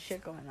got some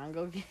shit going on.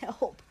 Go get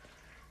help.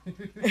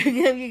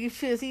 You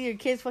should see your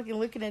kids fucking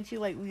looking at you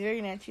like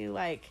weird at you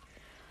like,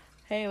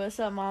 hey, what's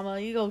up, mama?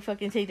 You go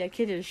fucking take that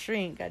kid to the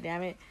shrink,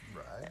 goddammit.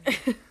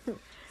 Right.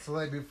 So,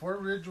 like, before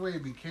Ridgway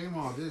became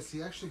all this,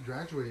 he actually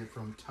graduated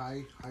from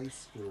Thai High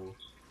School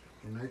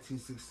in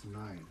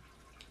 1969.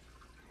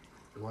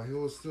 While he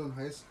was still in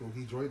high school,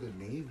 he joined the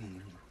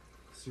Navy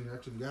soon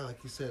after. Yeah,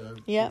 like you said,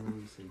 he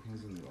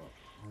was in the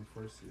armed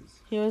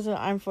forces. He was in the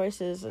armed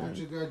forces.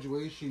 After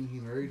graduation, he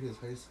married his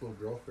high school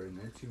girlfriend,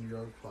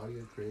 19-year-old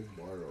Claudia Craig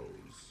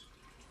Barrows.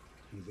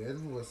 He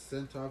then was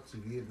sent off to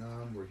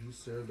Vietnam, where he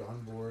served on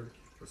board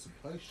a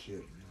supply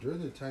ship.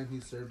 During the time he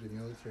served in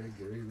the military,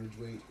 Gary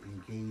Ridgway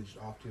engaged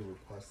often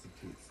with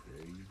prostitutes.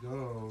 There you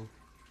go.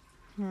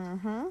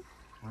 Mm-hmm.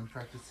 When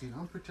practicing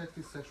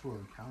unprotected sexual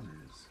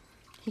encounters.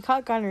 He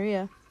caught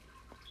gonorrhea.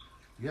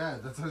 Yeah,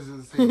 that's what I was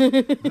going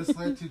to say. This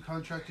led to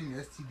contracting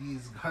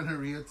STDs,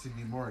 gonorrhea to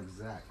be more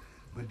exact,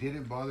 but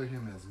didn't bother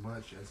him as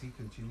much as he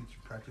continued to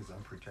practice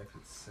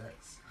unprotected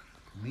sex.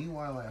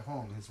 Meanwhile, at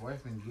home, his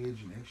wife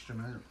engaged in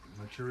extramarital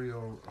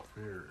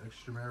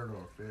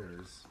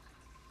affairs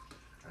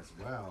as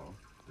well.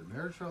 The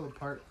marriage fell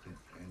apart and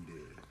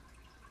ended.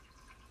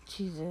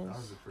 Jesus. That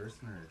was the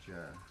first marriage,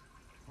 yeah.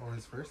 Oh,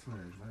 his first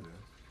marriage, my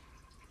bad.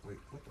 Wait,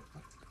 what the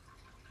fuck?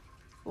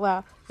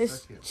 Wow.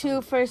 His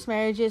two first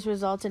marriages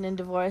resulted in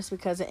divorce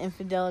because of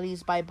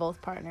infidelities by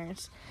both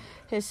partners.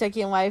 His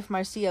second wife,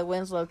 Marcia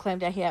Winslow,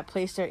 claimed that he had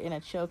placed her in a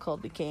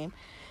chokehold.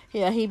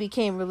 He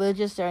became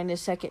religious during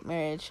his second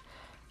marriage,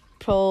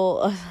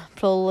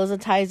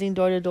 proselytizing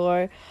door to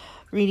door,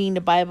 reading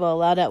the Bible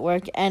aloud at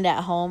work and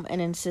at home,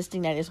 and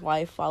insisting that his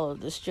wife follow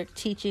the strict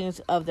teachings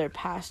of their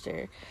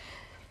pastor.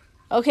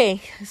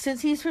 Okay,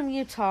 since he's from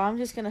Utah, I'm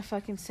just gonna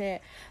fucking say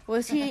it.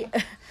 Was he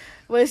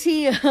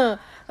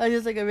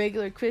just like a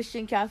regular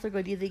Christian Catholic,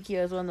 or do you think he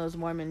was one of those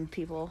Mormon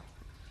people?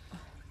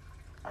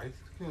 I think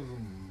he was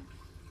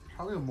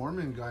probably a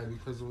Mormon guy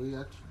because the way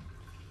actually,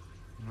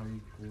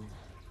 you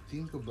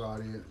think about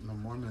it, the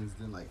Mormons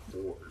didn't like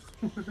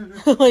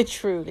whores. Like,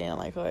 true, they don't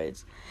like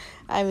whores.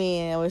 I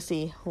mean, let's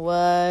see.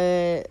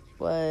 I'm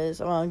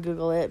gonna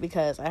Google it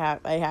because I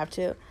have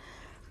to.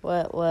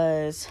 What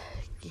was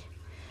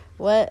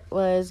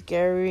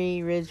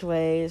Gary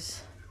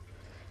Ridgway's?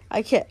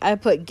 I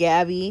put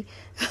Gabby.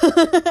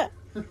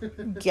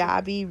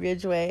 Gabby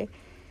Ridgway.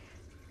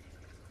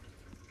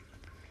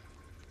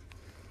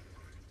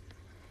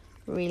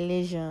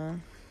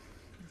 Religion.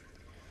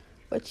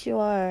 What you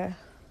are?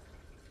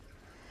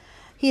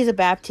 He's a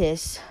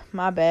Baptist.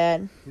 My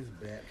bad.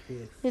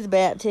 He's a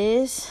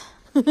Baptist.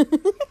 Oh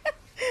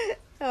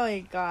my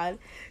god.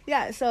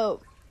 Yeah, so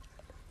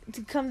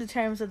to come to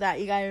terms with that,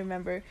 you gotta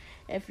remember,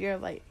 if you're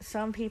like,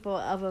 some people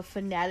of a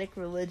fanatic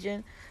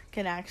religion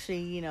can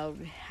actually,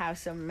 have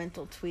some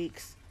mental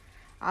tweaks.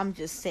 I'm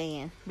just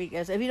saying,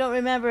 because if you don't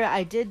remember,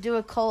 I did do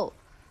a cult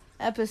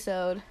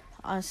episode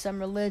on some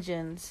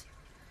religions.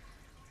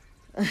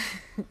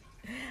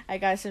 I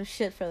got some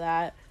shit for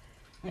that.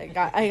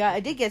 I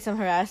did get some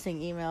harassing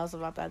emails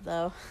about that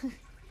though.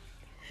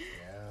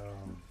 Yeah.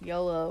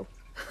 YOLO.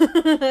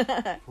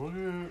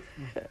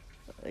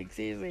 Like,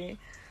 seriously.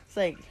 It's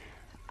like,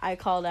 I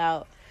called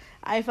out.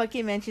 I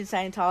fucking mentioned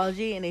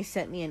Scientology and they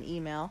sent me an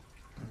email.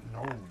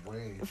 No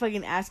way.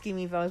 Fucking asking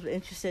me if I was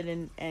interested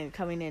in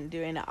coming in and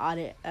doing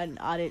an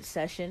audit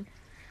session.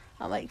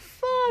 I'm like,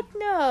 fuck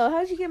no.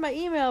 How'd you get my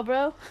email,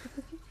 bro?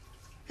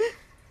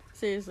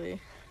 Seriously.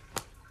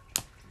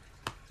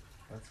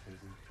 That's crazy.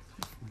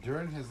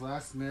 During his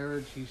last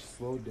marriage, he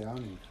slowed down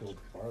and killed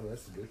far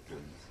less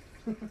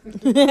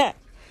victims.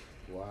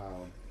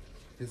 Wow.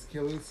 His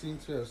killing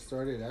seems to have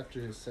started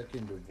after his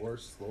second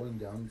divorce, slowing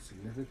down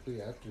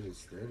significantly after his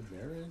third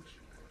marriage.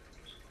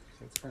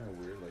 So that's kind of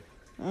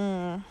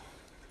weird.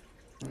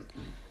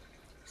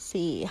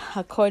 See,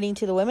 according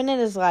to the women in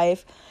his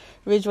life,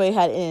 Ridgway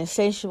had an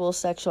insatiable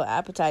sexual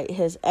appetite.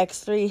 His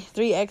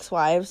three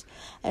ex-wives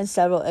and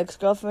several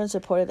ex-girlfriends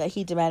reported that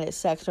he demanded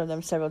sex from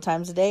them several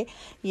times a day.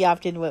 He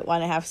often would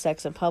want to have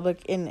sex in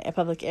a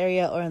public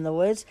area or in the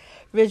woods.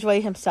 Ridgway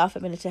himself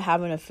admitted to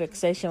having a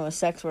fixation with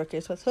sex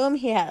workers with whom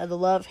he had a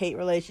love-hate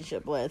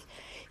relationship with.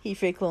 He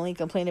frequently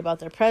complained about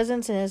their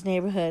presence in his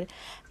neighborhood,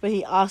 but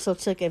he also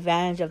took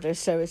advantage of their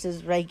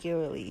services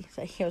regularly.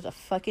 So he was a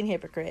fucking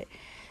hypocrite.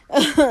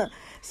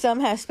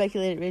 Some have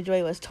speculated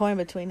Ridgway was torn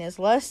between his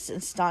lusts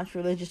and staunch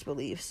religious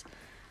beliefs.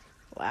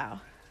 Wow.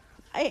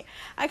 I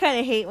kind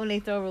of hate when they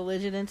throw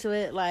religion into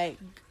it. Like,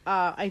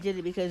 I did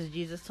it because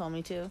Jesus told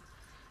me to.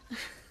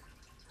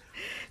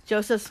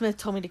 Joseph Smith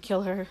told me to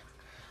kill her.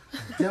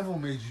 The devil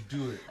made you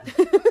do it.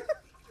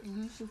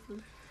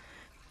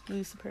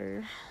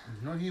 Lucifer.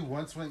 He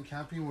once went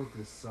camping with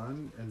his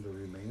son and the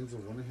remains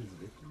of one of his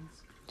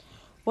victims?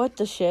 What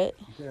the shit?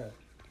 Yeah.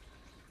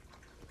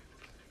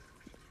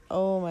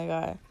 Oh my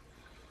god.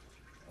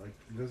 Like,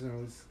 he doesn't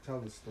always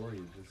tell the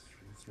story.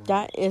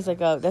 That's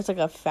like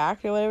a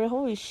fact or whatever.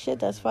 Holy shit,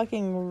 that's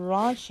fucking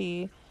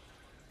raunchy.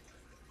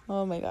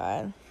 Oh my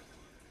god.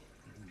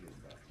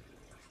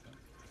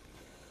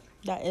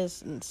 That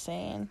is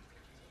insane.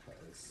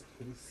 That's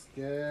pretty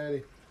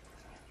scary.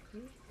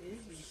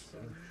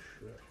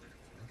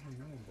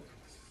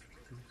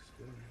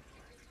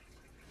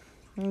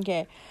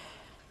 Okay.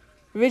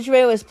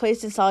 Ridgway was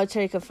placed in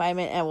solitary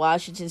confinement at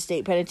Washington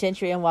State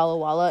Penitentiary in Walla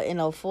Walla in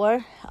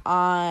 2004.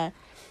 On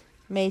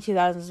May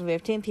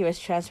 2015, he was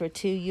transferred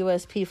to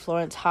USP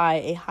Florence High,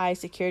 a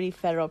high-security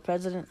federal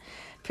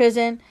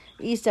prison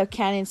east of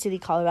Canyon City,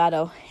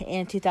 Colorado.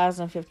 In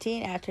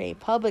 2015, after a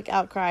public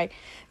outcry,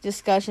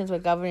 discussions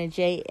with Governor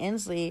Jay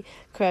Inslee,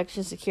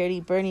 Corrections Secretary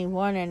Bernie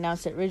Warner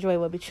announced that Ridgway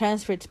would be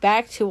transferred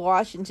back to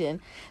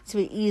Washington to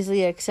be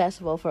easily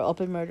accessible for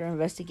open murder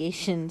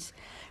investigations.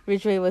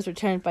 Ridgway was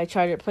returned by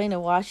chartered plane to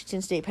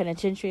Washington State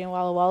Penitentiary in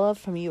Walla Walla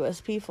from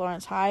USP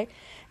Florence High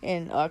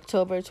in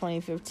October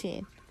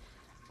 2015.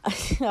 I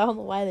don't know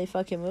why they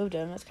fucking moved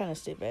him. That's kind of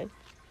stupid.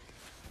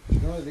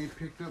 They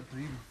picked up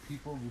 3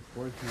 people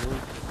before he was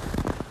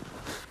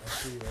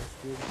actually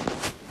arrested.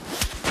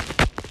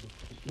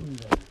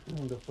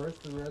 The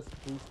first arrest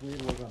police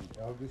made was on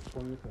August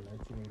 20th of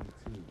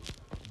 1982.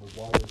 But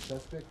while the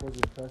suspect was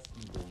in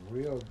custody, the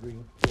real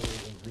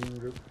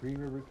Green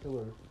River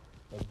Killer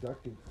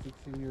abducted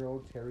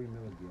 16-year-old Terry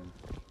Milligan,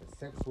 a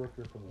sex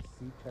worker from the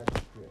SeaTac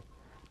Strip.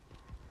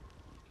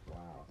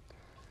 Wow.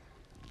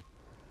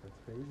 That's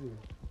crazy.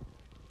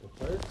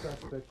 The first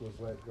suspect was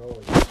let go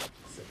in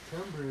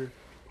September.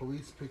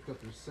 Police picked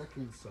up their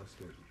second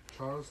suspect,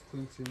 Charles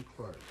Clinton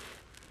Clark,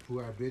 who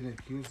had been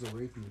accused of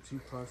raping 2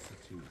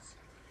 prostitutes.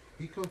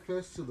 He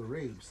confessed to the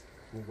rapes,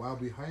 but while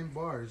behind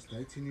bars,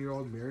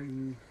 19-year-old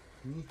Mary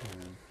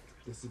Meehan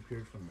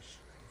disappeared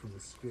from the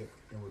script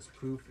and was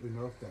proof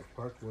enough that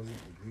Clark wasn't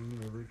a Green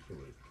River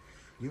Killer.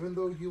 Even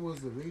though he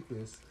was the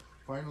rapist,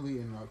 finally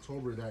in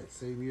October that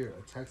same year,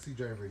 a taxi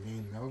driver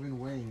named Melvin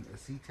Wayne, a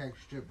SeaTac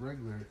strip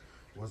regular,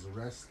 was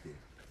arrested.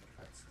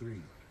 That's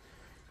 3.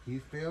 He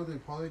failed a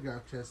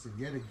polygraph test, and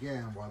yet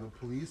again, while the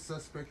police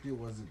suspected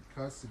was in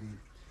custody,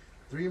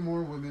 3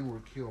 more women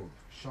were killed.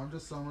 Shonda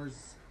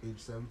Summers, age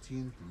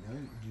 17,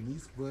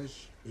 Denise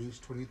Bush,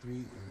 age 23,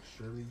 and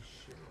Shirley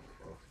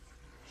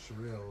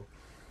Sherrill,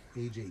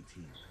 age 18.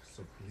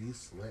 So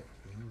police let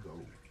him go.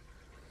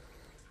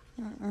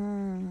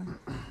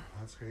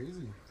 That's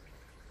crazy.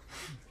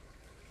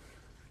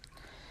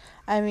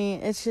 I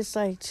mean, it's just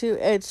like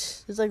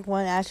it's like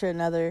one after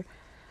another.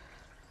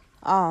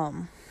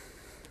 All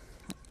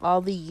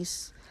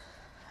these.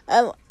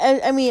 I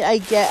mean,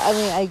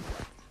 I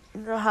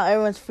know how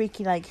everyone's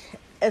freaking, like,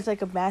 it's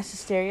like a mass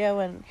hysteria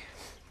when,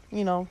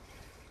 you know,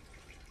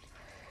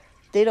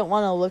 they don't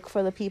want to look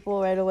for the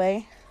people right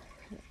away.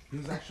 He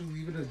was actually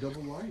leaving a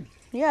double life.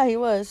 Yeah, he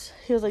was.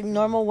 He was like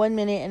normal 1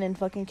 minute and then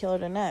fucking kill her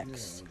the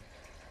next. Yeah.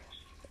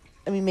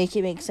 I mean, make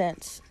it make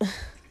sense.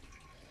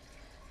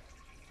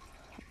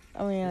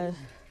 I mean,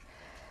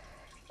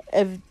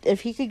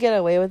 if he could get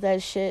away with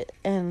that shit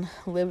and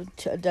live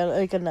to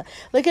like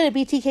look at a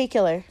BTK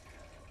killer.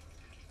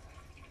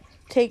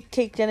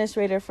 Take Dennis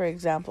Rader for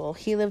example.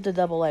 He lived a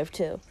double life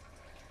too.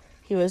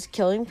 He was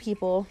killing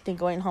people, then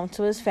going home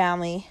to his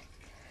family.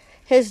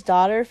 His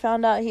daughter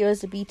found out he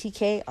was a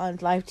BTK on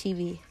live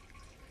TV.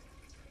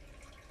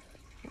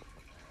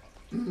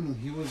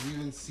 He was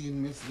even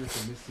seen missing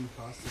with a missing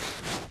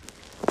prostitute.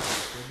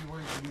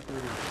 February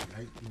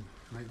 23rd,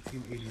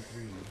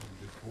 1983,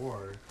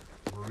 before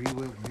Marie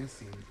went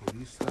missing,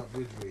 police stopped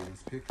Ridgway in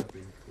his pickup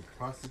and the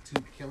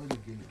prostitute Kelly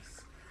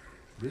McGinnis.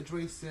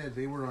 Ridgway said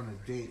they were on a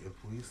date and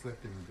police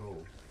let them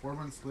go. 4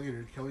 months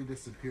later, Kelly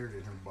disappeared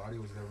and her body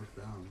was never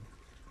found.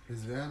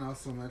 His van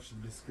also matched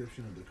the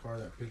description of the car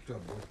that picked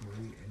up both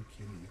Marie and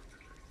Kimmy.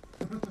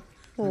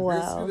 Wow.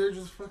 Basically, they're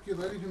just fucking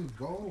letting him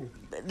go.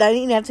 They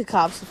didn't have to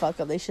cops to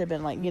fuck up. They should have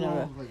been like, you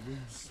know. Like,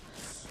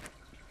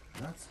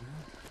 that's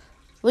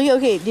Look,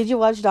 okay, did you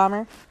watch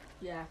Dahmer?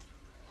 Yeah.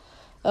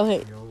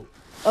 Okay. Yo,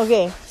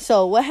 Okay,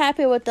 so what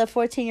happened with the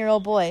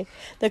 14-year-old boy?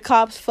 The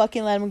cops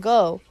fucking let him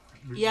go.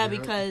 Yeah,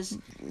 because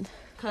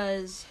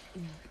Dahmer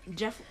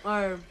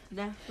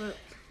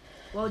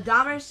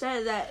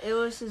said that it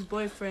was his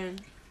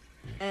boyfriend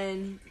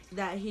and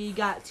that he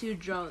got too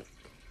drunk.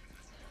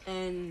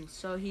 And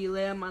so he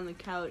lay him on the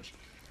couch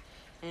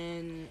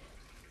and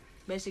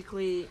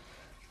basically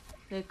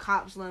the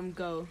cops let him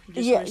go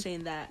just for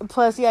saying that.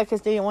 Plus, yeah,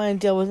 because they didn't want to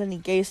deal with any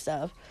gay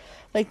stuff.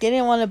 Like, they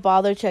didn't want to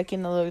bother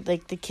checking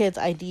the kid's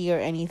ID or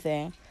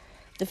anything.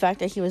 The fact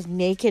that he was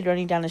naked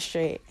running down the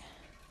street.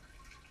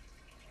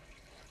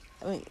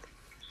 I mean,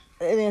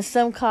 and then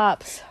some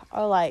cops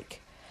are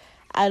like,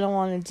 I don't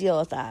want to deal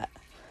with that.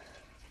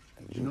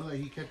 did you know that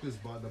he kept the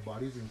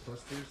bodies in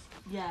clusters?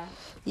 Yeah.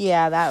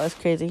 Yeah, that was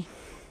crazy.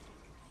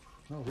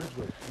 No,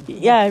 Ridgway.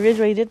 Yeah,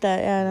 Ridgway did that,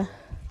 yeah.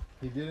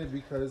 He did it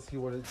because he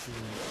wanted to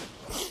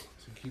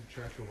keep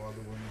track of all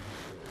the women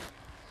he killed.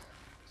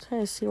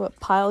 Trying to see what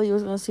pile he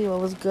was going to see, what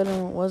was good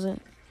and what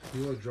wasn't. He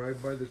will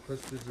drive by the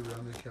clusters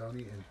around the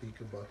county and think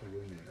about the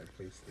women that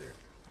placed there.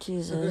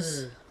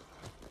 Jesus.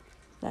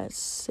 That's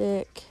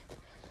sick.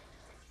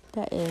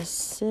 That is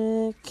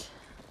sick.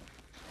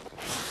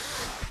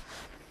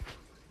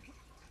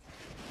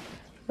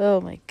 Oh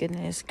my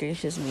goodness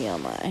gracious me, oh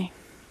my.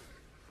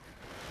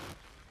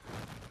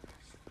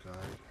 God,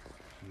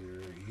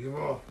 you're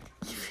evil.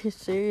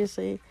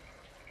 Seriously.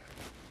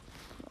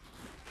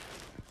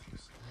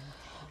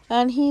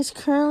 And he's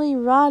currently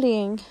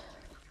rotting.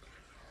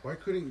 Why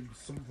couldn't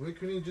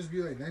he just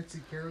be like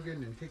Nancy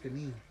Kerrigan and take a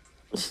knee?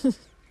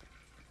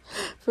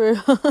 For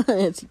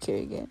Nancy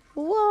Kerrigan.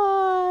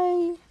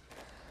 Why?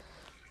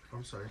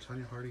 I'm sorry,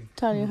 Tanya Harding.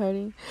 Tanya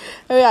Harding.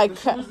 Oh yeah, Have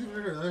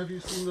you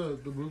seen the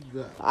movie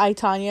that? I,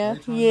 Tanya?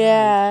 Tanya?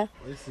 Yeah.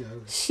 I see.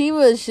 She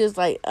was just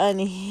like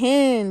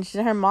unhinged.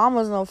 Her mom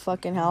was no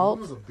fucking help.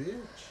 Her mom was a bitch.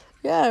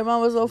 Yeah, her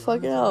mom was no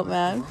fucking help,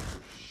 man.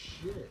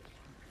 Shit.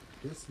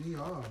 Piss me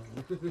off.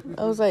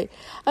 I was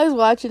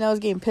watching, I was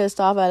getting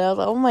pissed off at it. I was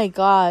like, oh my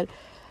god.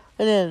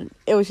 And then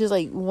it was just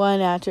like one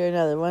after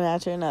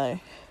another.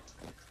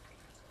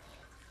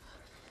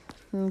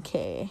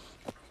 Okay.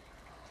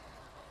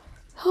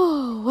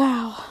 Oh,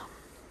 wow.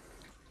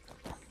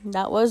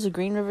 That was the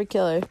Green River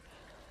Killer.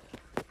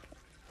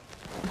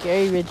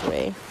 Gary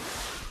Ridgway.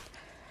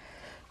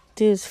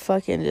 Dude's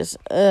fucking just,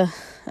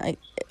 like,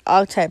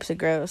 all types of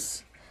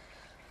gross.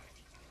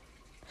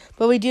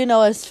 But we do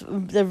know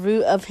the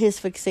root of his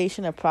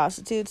fixation of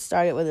prostitutes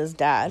started with his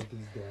dad.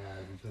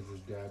 Because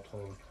his dad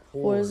told him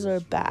Whores are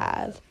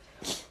bad.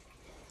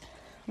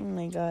 Oh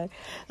my god.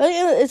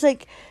 It's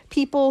like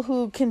people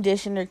who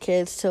condition their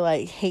kids to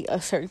like hate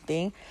a certain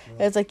thing.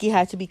 Yeah. It's like you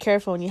have to be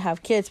careful when you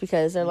have kids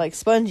because they're like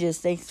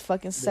sponges. They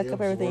fucking suck up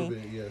everything.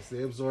 It, yes,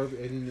 they absorb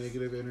any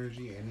negative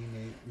energy,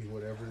 any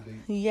whatever they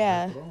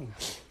yeah. put on.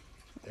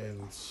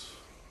 And it's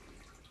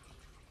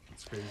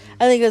It's crazy.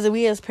 I think because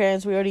we as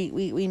parents,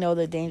 we know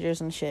the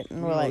dangers and shit,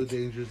 and We we're know like, the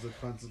dangers, the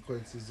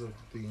consequences of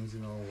things,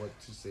 what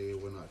to say,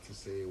 what not to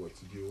say, what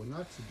to do, what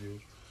not to do.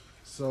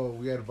 So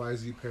we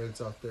advise you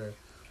parents out there,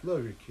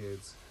 love your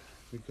kids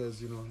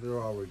because, they're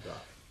all we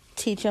got.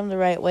 teach them the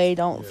right way.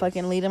 Don't Yes.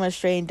 fucking lead them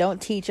astray. And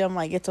don't teach them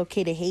like it's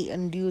okay to hate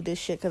and do this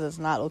shit because it's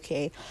not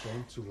okay. Show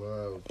them to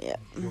love. Yeah.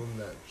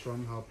 Show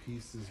them how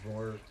peace is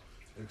more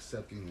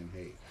accepting than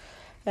hate.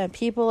 And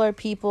people are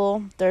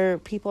people.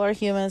 People are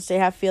humans. They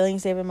have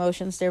feelings. They have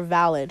emotions. They're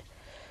valid.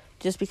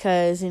 Just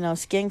because,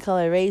 skin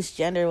color, race,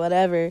 gender,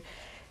 whatever,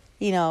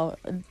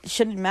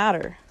 shouldn't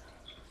matter.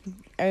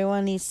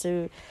 Everyone needs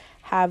to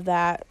have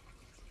that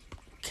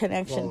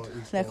connection,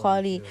 that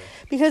quality. Yeah.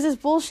 Because it's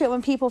bullshit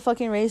when people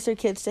fucking raise their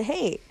kids to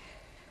hate.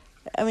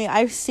 I mean,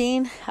 I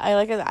still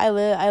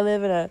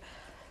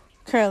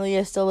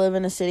live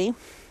in a city,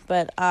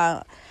 but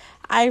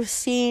I've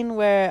seen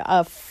where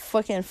a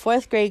fucking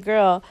 4th grade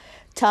girl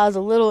tells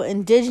a little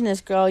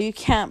indigenous girl, you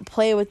can't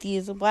play with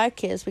these black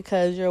kids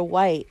because you're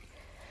white.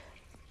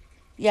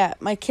 Yeah,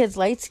 my kid's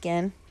light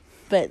skinned,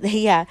 but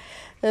yeah,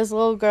 this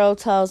little girl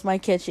tells my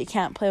kid she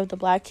can't play with the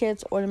black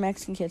kids or the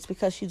Mexican kids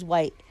because she's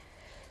white.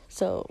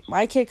 So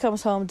my kid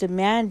comes home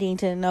demanding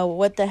to know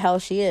what the hell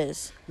she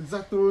is. Is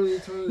that the one you're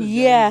telling me?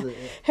 Yeah,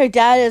 her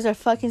dad is a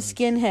fucking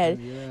skinhead.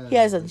 Yeah, He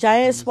has a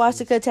giant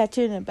swastika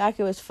tattoo in the back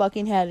of his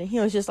fucking head, and he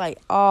was just like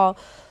all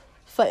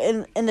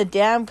in the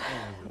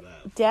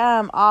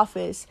damn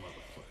office.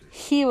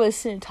 He was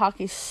sitting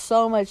talking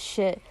so much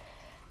shit,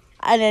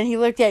 and then he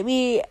looked at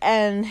me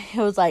and he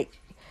was like,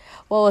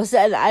 "What was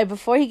that?"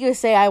 Before he could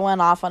say, I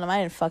went off on him.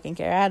 I didn't fucking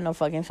care. I had no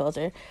fucking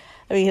filter.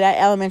 I mean, that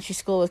elementary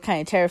school was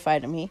kind of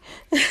terrified of me.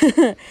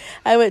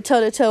 I went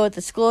toe-to-toe with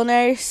the school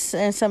nurse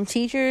and some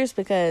teachers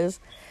because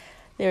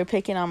they were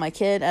picking on my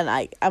kid. And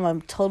I'm a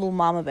total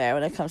mama bear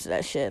when it comes to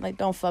that shit. Like,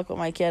 don't fuck with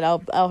my kid.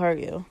 I'll hurt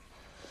you.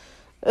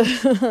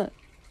 No,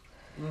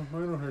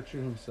 mine will hurt you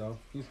himself.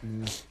 He's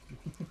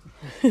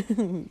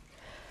mean.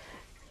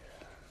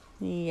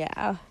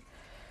 Yeah.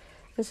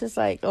 It's just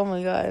like, oh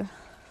my God.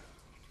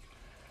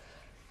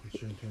 You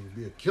shouldn't tend to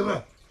be a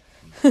killer.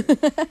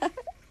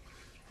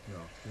 No,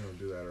 we don't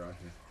do that around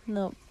here.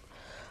 Nope.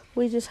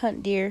 We just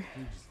hunt deer.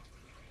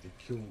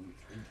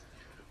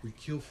 We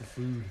kill for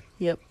food.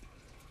 Yep.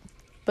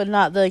 But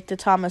not like the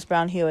Thomas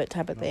Brown Hewitt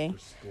type of Not thing. for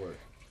sport.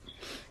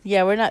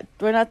 Yeah, we're not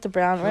the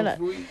Brown. We're not.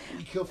 We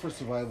kill for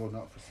survival,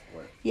 not for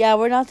sport. Yeah,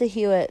 we're not the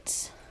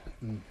Hewitts.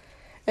 Mm.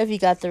 If you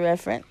got the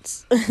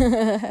reference.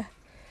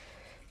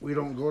 We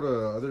don't go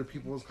to other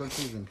people's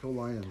countries and kill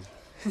lions.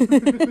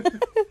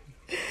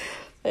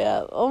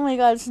 Yeah. Oh my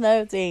God, it's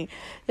another thing.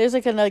 There's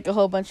like a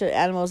whole bunch of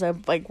animals that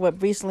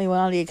what recently went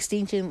on the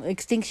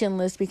extinction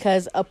list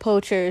because of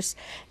poachers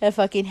and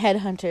fucking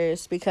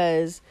headhunters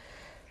because,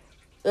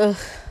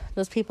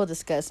 those people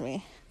disgust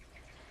me.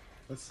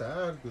 That's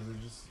sad because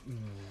it just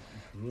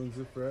ruins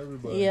it for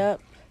everybody. Yep.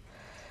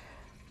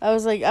 I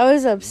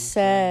was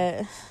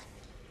upset.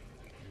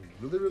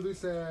 Really, really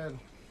sad.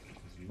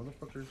 These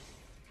motherfuckers.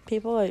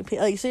 People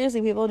like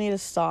seriously, people need to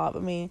stop. I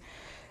mean,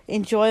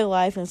 enjoy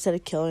life instead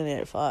of killing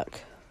it.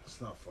 Fuck. It's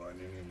not fun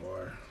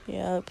anymore.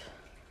 Yep.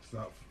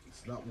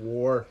 It's not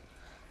war.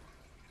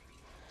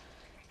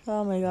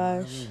 Oh my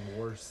gosh. It's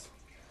worse.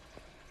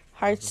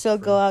 Hearts still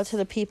go out to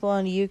the people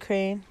in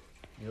Ukraine.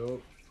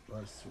 Yep.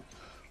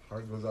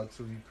 Heart goes out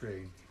to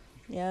Ukraine.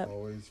 Yep.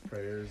 Always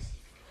prayers,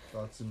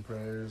 thoughts and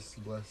prayers,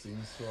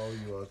 blessings to all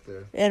you out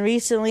there. And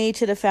recently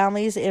to the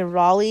families in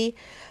Raleigh.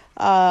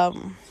 To all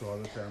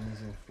the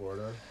families in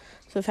Florida.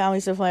 So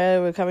families in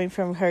Florida were coming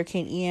from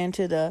Hurricane Ian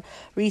to the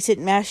recent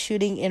mass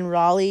shooting in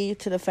Raleigh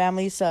to the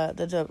families,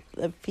 the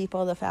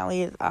people, the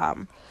families,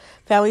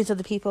 families of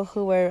the people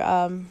who were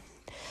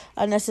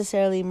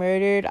unnecessarily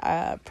murdered.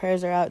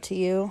 Prayers are out to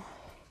you.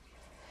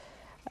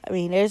 I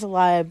mean, there's a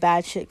lot of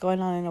bad shit going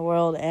on in the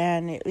world,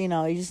 and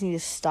you just need to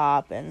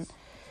stop. And It's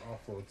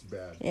awful. It's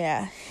bad.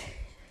 yeah,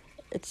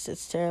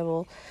 it's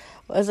terrible.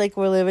 It's like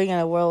we're living in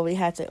a world we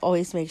have to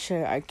always make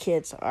sure our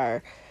kids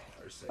are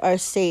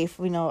safe.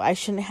 I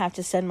shouldn't have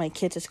to send my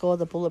kid to school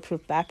with a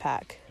bulletproof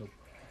backpack.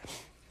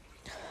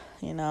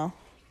 Nope.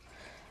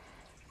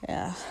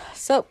 Yeah.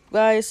 So,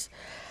 guys,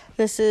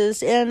 this is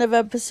the end of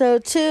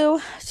episode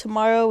 2.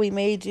 Tomorrow we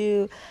may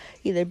do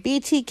either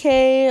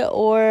BTK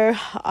or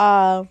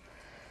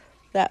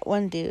that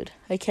one dude.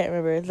 I can't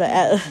remember.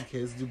 BTK,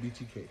 let's do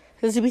BTK.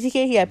 Is it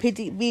BTK? Yeah,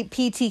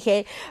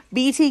 PTK.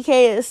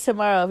 BTK is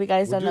tomorrow, if you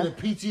guys don't know. We'll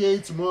do the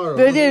PTA tomorrow.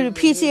 We're doing the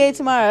PTA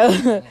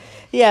tomorrow.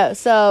 Yeah,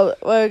 so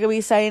we're going to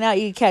be signing out.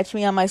 You can catch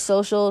me on my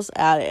socials.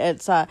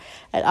 It's at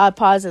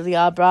Oddpods of the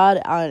Odd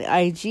Broad on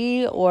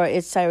IG, or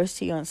It's Cyrus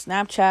to You on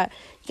Snapchat.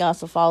 You can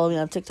also follow me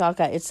on TikTok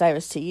at It's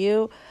Cyrus to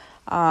You.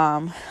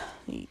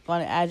 You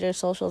want to add your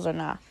socials or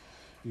not?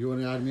 You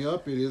want to add me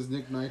up? It is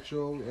Nick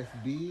Nitro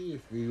FB.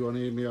 If you want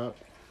to hit me up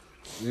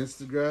on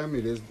Instagram,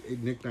 it is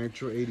Nick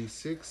Nitro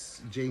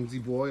 86.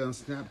 Jamesy Boy on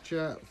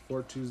Snapchat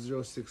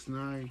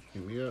 42069.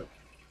 Hit me up.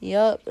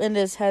 Yep, and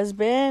this has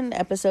been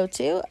episode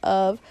 2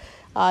 of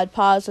Odd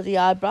Pods with the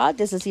Odd Broad.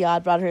 This is the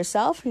Odd Broad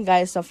herself. You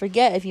guys, don't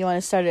forget, if you want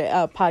to start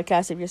a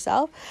podcast of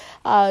yourself,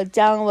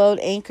 download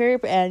Anchor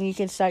and you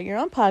can start your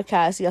own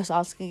podcast. You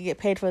also can get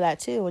paid for that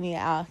too when you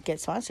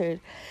get sponsored.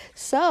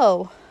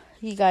 So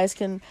you guys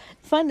can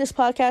find this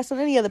podcast on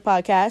any other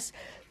podcast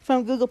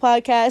from Google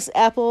Podcasts,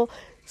 Apple,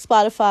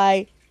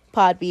 Spotify,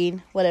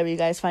 Podbean, whatever you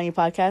guys find your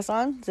podcast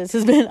on. This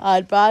has been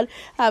Odd Broad.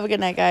 Have a good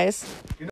night, guys.